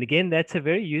 And again, that's a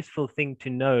very useful thing to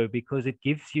know, because it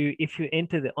gives you, if you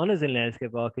enter the honors in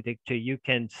landscape architecture, you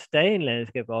can stay in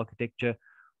landscape architecture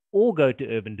or go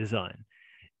to urban design.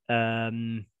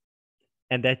 And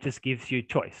that just gives you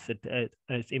choice. It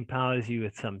empowers you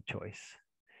with some choice.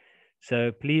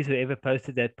 So please, whoever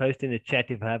posted that, post in the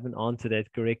chat if I haven't answered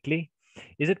that correctly.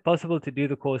 Is it possible to do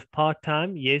the course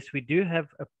part-time? Yes, we do have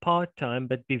a part-time,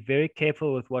 but be very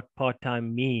careful with what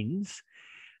part-time means.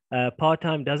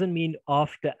 Part-time doesn't mean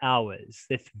after hours.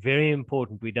 That's very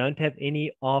important. We don't have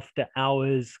any after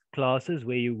hours classes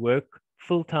where you work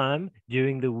full-time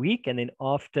during the week and then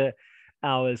after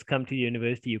hours come to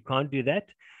university. You can't do that.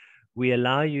 We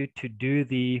allow you to do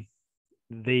the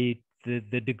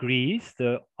degrees,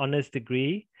 the honors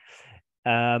degree.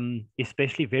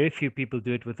 Especially very few people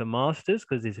do it with a master's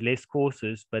because there's less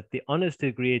courses, but the honors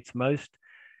degree, it's most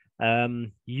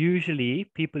usually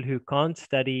people who can't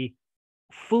study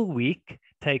full week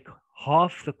take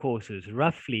half the courses.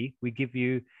 Roughly, we give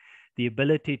you the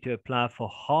ability to apply for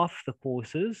half the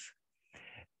courses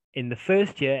in the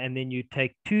first year, and then you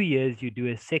take 2 years, you do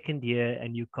a second year,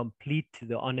 and you complete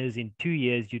the honors in 2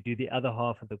 years, you do the other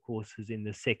half of the courses in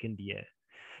the second year.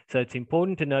 So it's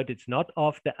important to note it's not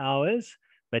after hours,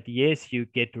 but yes, you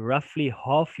get roughly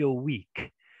half your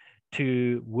week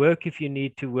to work if you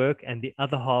need to work, and the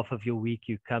other half of your week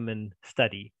you come and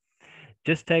study.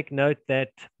 Just take note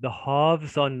that the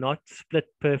halves are not split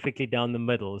perfectly down the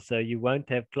middle. So you won't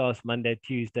have class Monday,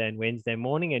 Tuesday, and Wednesday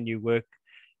morning, and you work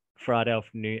Friday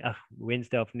afternoon,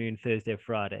 Wednesday afternoon, Thursday,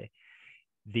 Friday.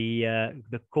 The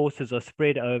courses are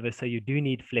spread over, so you do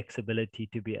need flexibility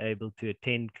to be able to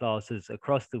attend classes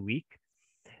across the week,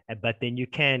 but then you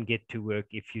can get to work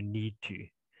if you need to.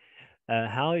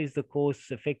 How is the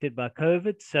course affected by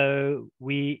COVID? So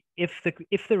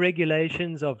if the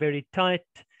regulations are very tight,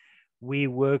 we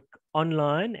work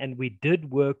online, and we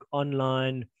did work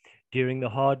online during the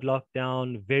hard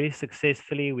lockdown very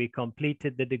successfully. We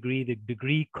completed the degree. The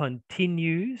degree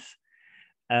continues.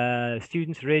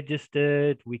 Students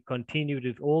registered, we continued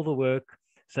with all the work.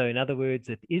 So in other words,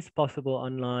 it is possible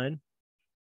online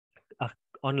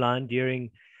during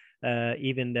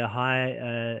even the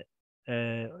high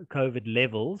COVID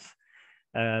levels,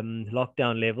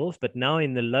 lockdown levels. But now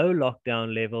in the low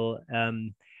lockdown level,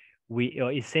 we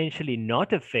are essentially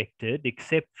not affected,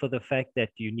 except for the fact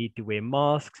that you need to wear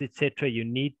masks, etc. You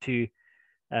need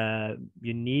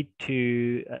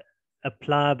to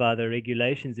apply by the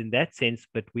regulations in that sense,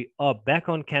 but we are back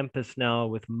on campus now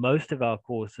with most of our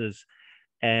courses,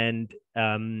 and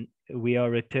we are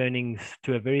returning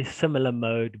to a very similar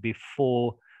mode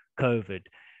before COVID.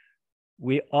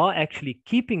 We are actually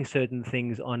keeping certain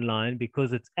things online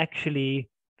because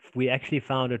we actually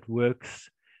found it works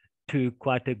to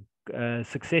quite a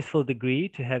successful degree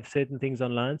to have certain things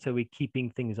online, so we're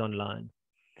keeping things online.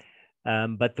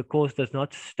 But the course does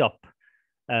not stop.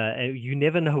 You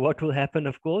never know what will happen,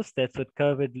 of course. That's what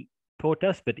COVID taught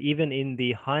us. But even in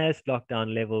the highest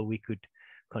lockdown level, we could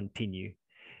continue.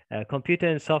 Computer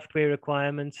and software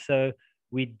requirements. So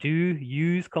we do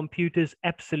use computers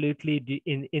absolutely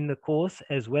in the course,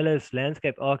 as well as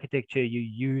landscape architecture. You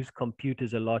use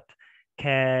computers a lot.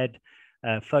 CAD,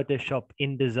 Photoshop,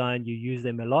 InDesign, you use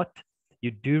them a lot.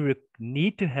 You do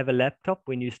need to have a laptop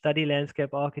when you study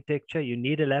landscape architecture. You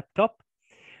need a laptop.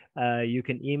 You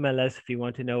can email us if you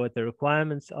want to know what the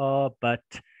requirements are, but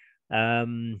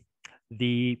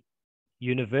the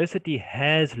university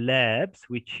has labs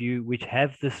which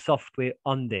have the software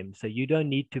on them. So you don't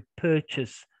need to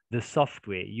purchase the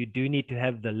software. You do need to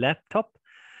have the laptop,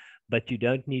 but you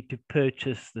don't need to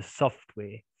purchase the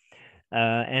software.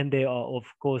 And there are, of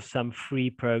course, some free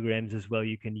programs as well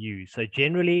you can use. So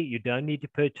generally, you don't need to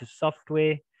purchase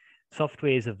software.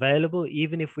 Software is available.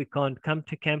 Even if we can't come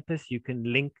to campus, you can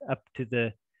link up to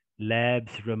the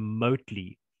labs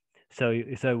remotely. So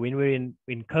when we're in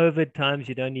COVID times,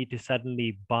 you don't need to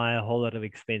suddenly buy a whole lot of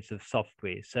expensive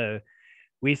software. So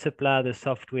We supply the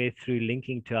software through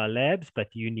linking to our labs, but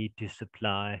you need to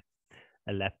supply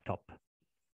a laptop.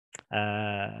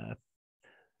 Clinton,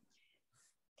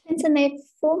 there are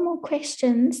 4 more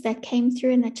questions that came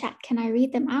through in the chat. Can I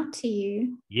read them out to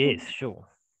you? Yes, sure.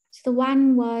 So the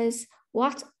one was,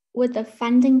 what would the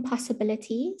funding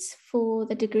possibilities for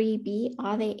the degree be?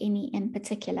 Are there any in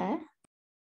particular?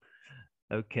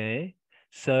 Okay,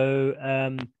 so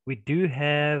we do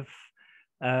have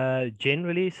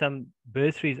generally some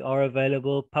bursaries are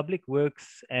available. Public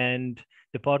Works and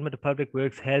Department of Public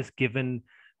Works has given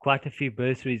quite a few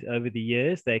bursaries over the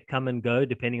years. They come and go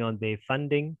depending on their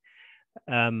funding.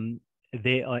 The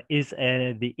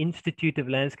Institute of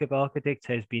Landscape Architects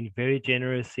has been very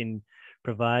generous in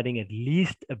providing at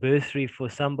least a bursary for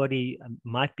somebody,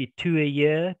 might be 2 a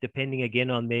year, depending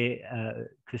again on their,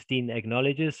 Christine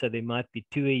acknowledges, so there might be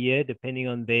 2 a year, depending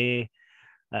on their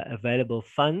available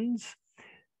funds.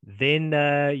 Then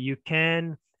you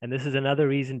can, and this is another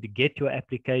reason to get your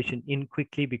application in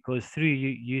quickly, because through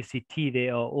UCT,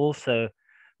 there are also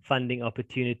funding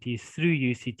opportunities through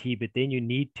UCT, but then you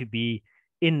need to be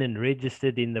in and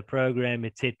registered in the program,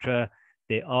 etc.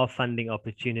 There are funding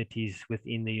opportunities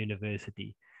within the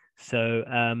university. So,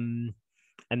 and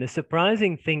the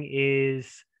surprising thing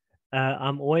is,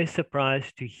 I'm always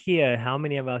surprised to hear how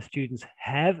many of our students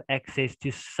have access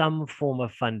to some form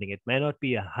of funding. It may not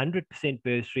be 100%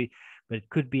 bursary, but it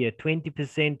could be a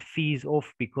 20% fees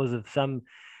off because of some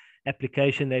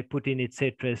application they put in,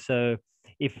 etc. So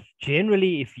if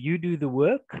you do the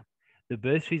work, the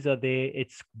bursaries are there.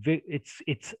 It's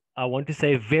I want to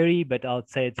say very, but I'll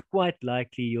say it's quite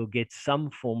likely you'll get some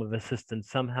form of assistance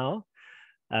somehow.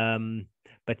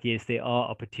 But yes, there are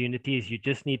opportunities. You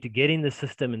just need to get in the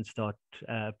system and start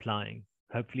applying.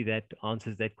 Hopefully that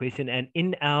answers that question. And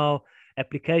in our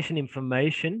application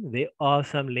information, there are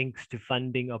some links to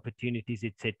funding opportunities,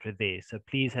 etc. there. So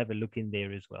please have a look in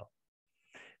there as well.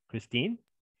 Christine?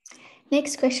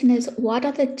 Next question is, what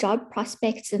are the job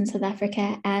prospects in South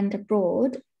Africa and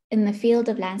abroad in the field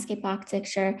of landscape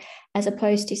architecture as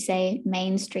opposed to, say,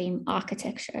 mainstream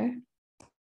architecture?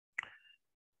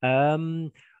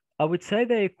 I would say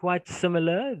they're quite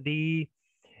similar.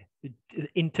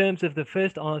 In terms of the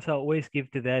first answer I always give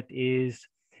to that is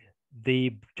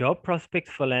the job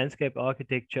prospects for landscape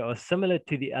architecture are similar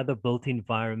to the other built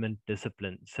environment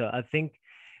disciplines. So I think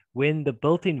when the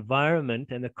built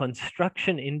environment and the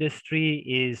construction industry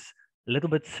is a little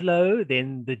bit slow,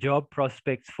 then the job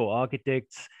prospects for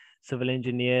architects, civil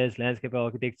engineers, landscape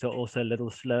architects are also a little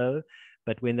slow.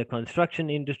 But when the construction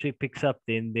industry picks up,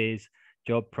 then there's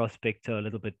job prospects are a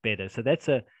little bit better. So that's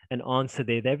an answer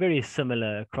there. They're very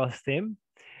similar across them.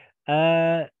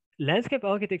 Landscape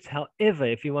architects, however,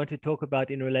 if you want to talk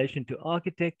about in relation to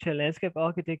architecture, landscape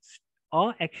architects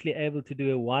are actually able to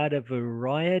do a wider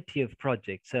variety of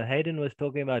projects. So Hayden was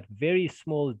talking about very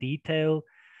small detail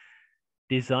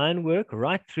design work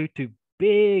right through to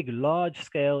big,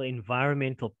 large-scale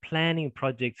environmental planning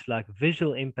projects like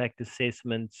visual impact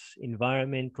assessments,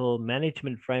 environmental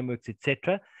management frameworks,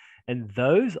 etc. And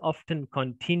those often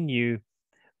continue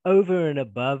over and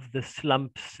above the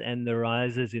slumps and the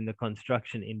rises in the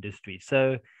construction industry.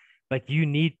 So, but you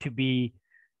need to be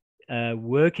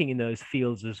working in those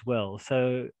fields as well.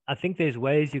 So I think there's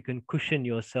ways you can cushion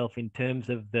yourself in terms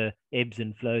of the ebbs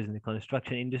and flows in the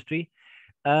construction industry.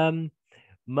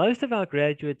 Most of our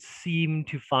graduates seem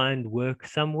to find work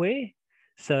somewhere.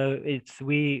 So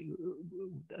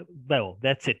well,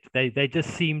 that's it. They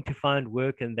just seem to find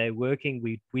work and they're working.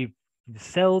 We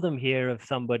seldom hear of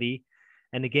somebody.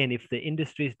 And again, if the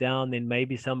industry is down, then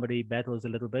maybe somebody battles a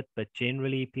little bit, but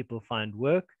generally people find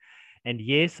work. And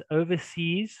yes,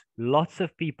 overseas, lots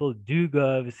of people do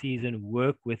go overseas and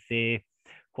work with their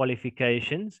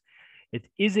qualifications. It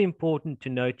is important to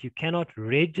note you cannot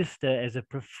register as a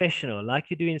professional. Like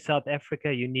you do in South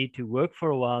Africa, you need to work for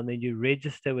a while and then you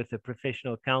register with the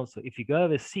professional council. If you go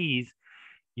overseas,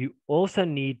 you also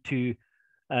need to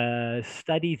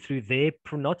study through their,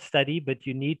 not study, but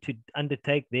you need to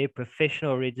undertake their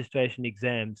professional registration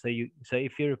exam. So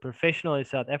if you're a professional in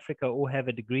South Africa or have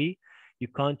a degree, you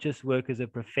can't just work as a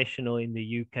professional in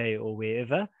the UK or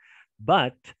wherever.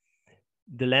 But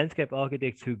the landscape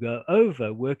architects who go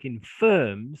over work in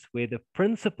firms where the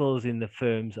principals in the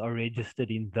firms are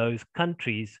registered in those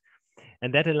countries,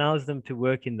 and that allows them to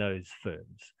work in those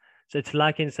firms. So it's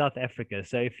like in South Africa.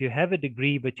 So if you have a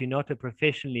degree, but you're not a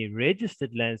professionally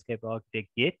registered landscape architect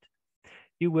yet,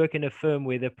 you work in a firm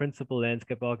where the principal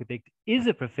landscape architect is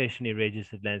a professionally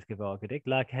registered landscape architect,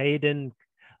 like Hayden.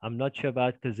 I'm not sure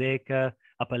about Kazeka.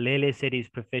 Apalele said he's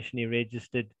professionally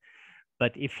registered.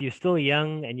 But if you're still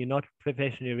young and you're not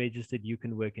professionally registered, you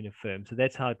can work in a firm. So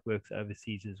that's how it works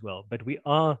overseas as well. But we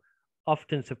are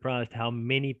often surprised how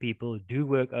many people do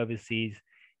work overseas,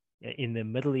 in the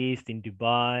Middle East, in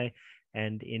Dubai,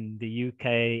 and in the UK,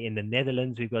 in the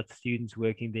Netherlands. We've got students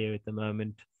working there at the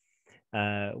moment.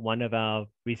 One of our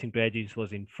recent graduates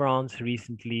was in France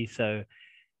recently. So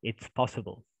it's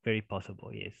possible, very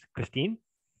possible, yes. Christine?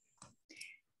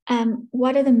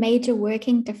 What are the major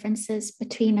working differences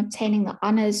between obtaining the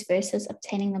honors versus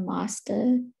obtaining the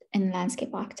master in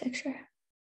landscape architecture?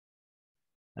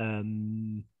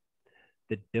 The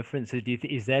difference,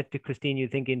 is that, Christine, you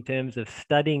think in terms of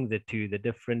studying the two, the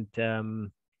different...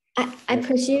 I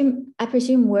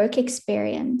presume work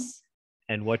experience.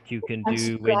 And what you can once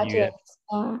do when you...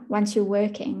 once you're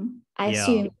working, I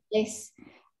assume, yes.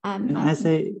 Can I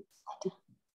say...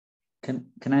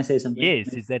 Can I say something?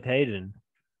 Yes, is that Hayden?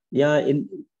 Yeah,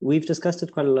 we've discussed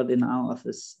it quite a lot in our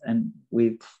office, and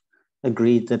we've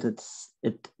agreed that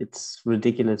it's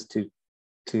ridiculous to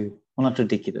well, not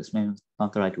ridiculous, maybe it's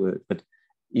not the right word, but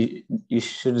you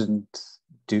shouldn't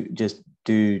do just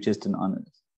an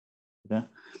honors. Yeah,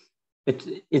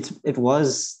 it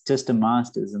was just a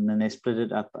master's, and then they split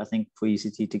it up, I think, for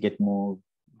UCT to get more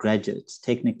graduates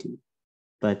technically,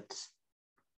 but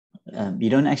you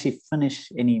don't actually finish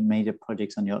any major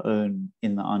projects on your own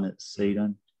in the honors, so you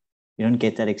don't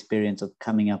get that experience of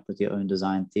coming up with your own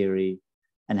design theory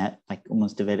and like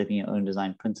almost developing your own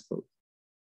design principles.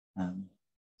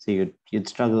 So you'd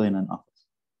struggle in an office.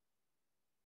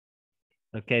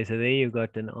 Okay, so there you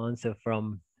got an answer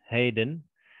from Hayden.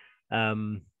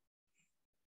 But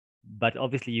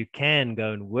obviously you can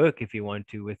go and work if you want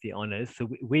to with the honors. So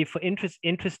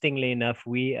interestingly enough,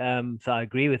 so I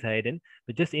agree with Hayden,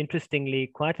 but just interestingly,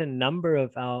 quite a number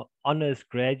of our honors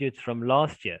graduates from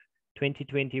last year,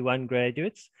 2021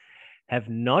 graduates, have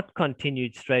not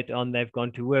continued straight on. They've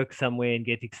gone to work somewhere and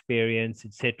get experience,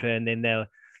 etc., and then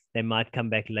they might come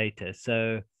back later.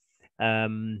 So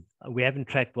we haven't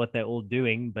tracked what they're all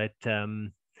doing, but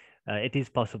it is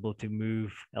possible to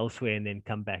move elsewhere and then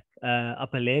come back.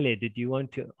 Apalele, did you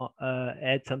want to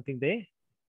add something there?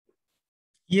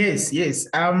 Yes.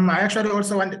 I actually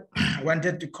also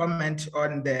wanted to comment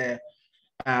on the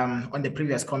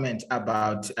previous comment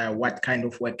about what kind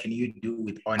of work can you do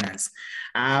with honors.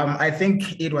 I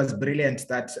think it was brilliant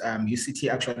that UCT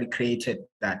actually created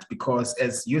that, because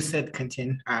as you said,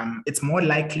 Quentin, it's more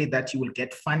likely that you will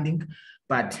get funding,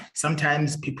 but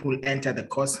sometimes people enter the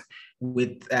course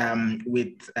with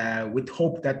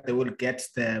hope that they will get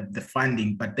the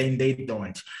funding, but then they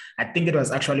don't. I think it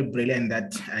was actually brilliant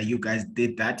that you guys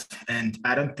did that, and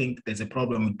I don't think there's a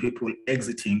problem with people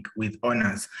exiting with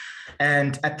honors.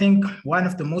 And I think one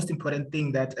of the most important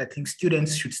things that I think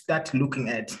students should start looking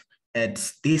at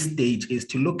this stage is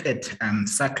to look at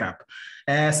SACRAP.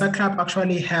 SACRAP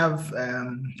actually have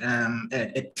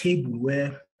a table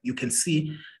where you can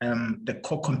see the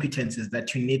core competencies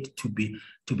that you need to be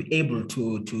able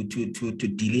to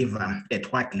deliver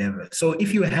at what level. So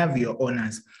if you have your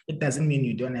honors, it doesn't mean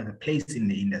you don't have a place in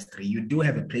the industry. You do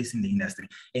have a place in the industry,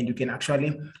 and you can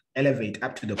actually elevate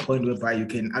up to the point whereby you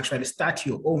can actually start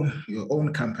your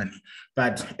own company.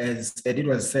 But as it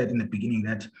was said in the beginning,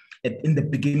 that in the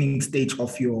beginning stage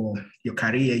of your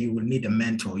career, you will need a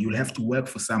mentor. You'll have to work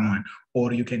for someone,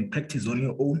 or you can practice on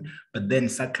your own, but then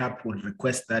SACRAP will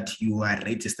request that you are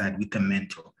registered with a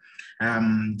mentor.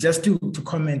 Just to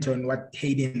comment on what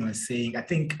Hayden was saying, I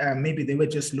think maybe they were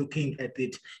just looking at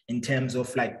it in terms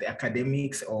of like the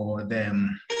academics or the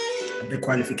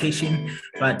qualification,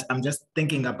 but I'm just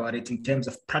thinking about it in terms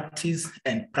of practice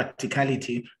and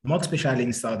practicality, more especially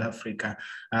in South Africa,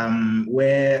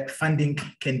 where funding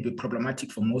can be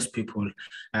problematic for most people.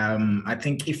 I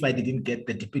think if I didn't get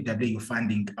the DPW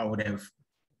funding, I would have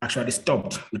actually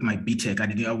stopped with my BTech. I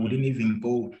wouldn't even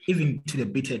go even to the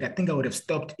BTech. I think I would have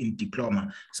stopped in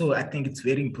diploma. So I think it's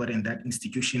very important that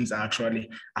institutions are actually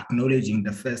acknowledging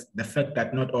the fact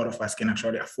that not all of us can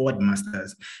actually afford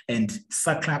masters. And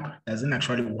SACRAP doesn't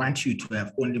actually want you to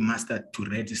have only master to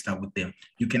register with them.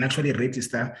 You can actually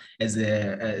register as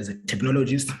a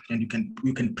technologist, and you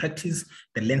can practice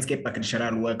the landscape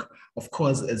architectural work. Of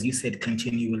course, as you said,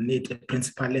 you will need a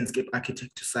principal landscape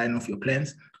architect to sign off your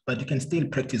plans, but you can still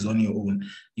practice on your own.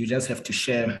 You just have to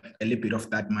share a little bit of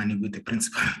that money with the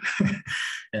principal.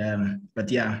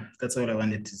 But yeah, that's all I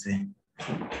wanted to say.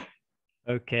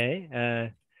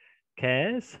 Okay,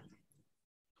 Kaz?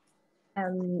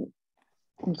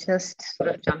 Just sort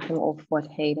of jumping off what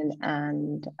Hayden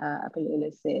and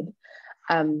Apalele said.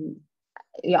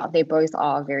 Yeah, they both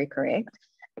are very correct.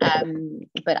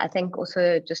 But I think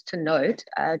also just to note,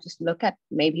 just look at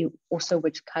maybe also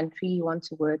which country you want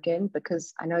to work in,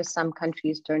 because I know some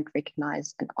countries don't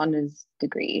recognize an honors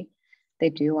degree. They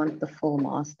do want the full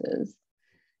master's.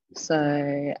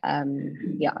 So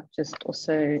yeah, just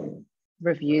also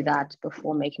review that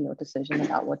before making your decision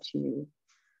about what you,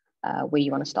 where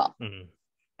you want to start.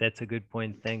 That's a good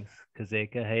point. Thanks,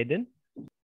 Kazeka. Hayden?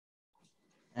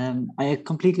 I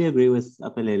completely agree with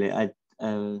Apalele.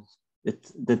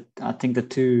 I think the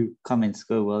two comments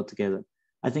go well together.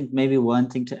 I think maybe one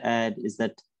thing to add is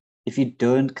that if you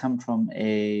don't come from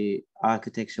a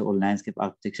architecture or landscape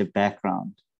architecture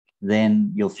background,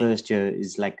 then your first year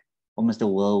is like almost a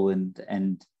whirlwind,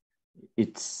 and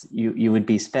it's you would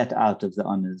be spat out of the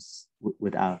honors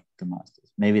without the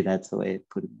masters. Maybe that's the way of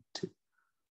putting it too.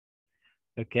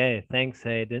 Okay, thanks,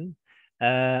 Hayden.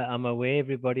 I'm aware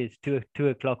everybody it's 2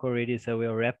 o'clock already, so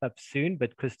we'll wrap up soon.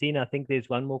 But Christine, I think there's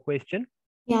one more question.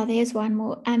 Yeah, there's one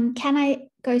more. Can I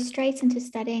go straight into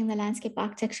studying the landscape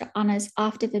architecture honors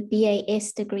after the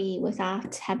BAS degree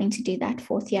without having to do that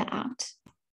 4th year out?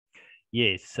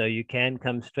 Yes, so you can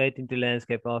come straight into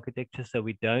landscape architecture. So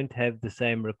we don't have the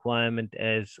same requirement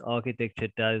as architecture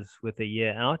does with a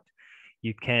year out.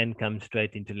 You can come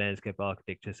straight into landscape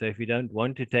architecture. So if you don't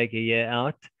want to take a year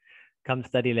out, come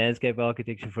study landscape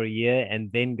architecture for a year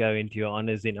and then go into your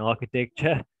honors in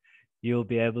architecture. You'll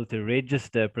be able to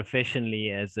register professionally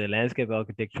as a landscape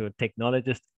architectural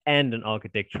technologist and an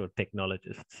architectural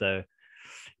technologist. So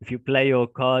if you play your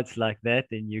cards like that,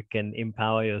 then you can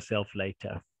empower yourself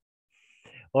later.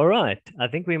 All right, I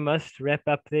think we must wrap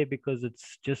up there because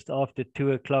it's just after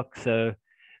 2 o'clock. So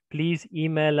please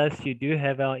email us. You do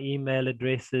have our email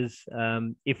addresses.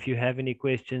 If you have any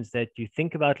questions that you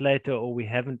think about later or we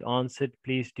haven't answered,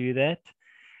 please do that.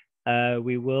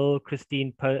 We will,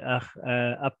 Christine,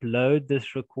 upload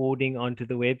this recording onto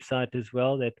the website as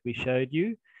well that we showed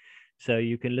you. So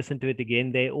you can listen to it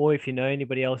again there, or if you know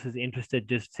anybody else is interested,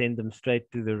 just send them straight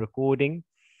to the recording.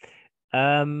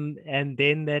 And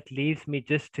then that leaves me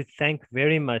just to thank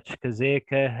very much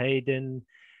Kazeka, Hayden,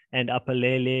 and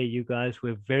Apalele. You guys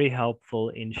were very helpful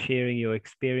in sharing your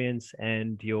experience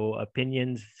and your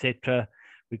opinions, etc.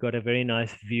 We got a very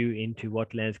nice view into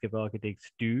what landscape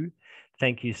architects do.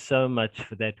 Thank you so much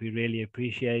for that. We really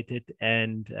appreciate it.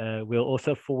 And we'll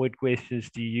also forward questions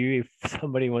to you if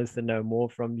somebody wants to know more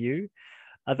from you.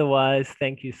 Otherwise,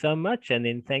 thank you so much. And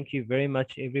then thank you very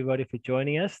much, everybody, for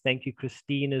joining us. Thank you,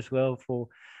 Christine, as well, for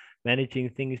managing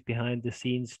things behind the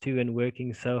scenes too and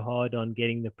working so hard on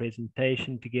getting the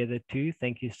presentation together too.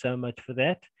 Thank you so much for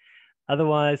that.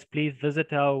 Otherwise, please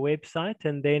visit our website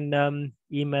and then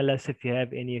email us if you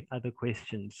have any other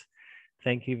questions.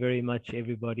 Thank you very much,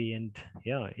 everybody. And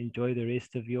yeah, enjoy the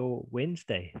rest of your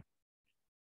Wednesday.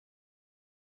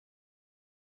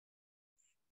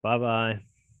 Bye-bye.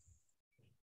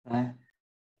 Bye.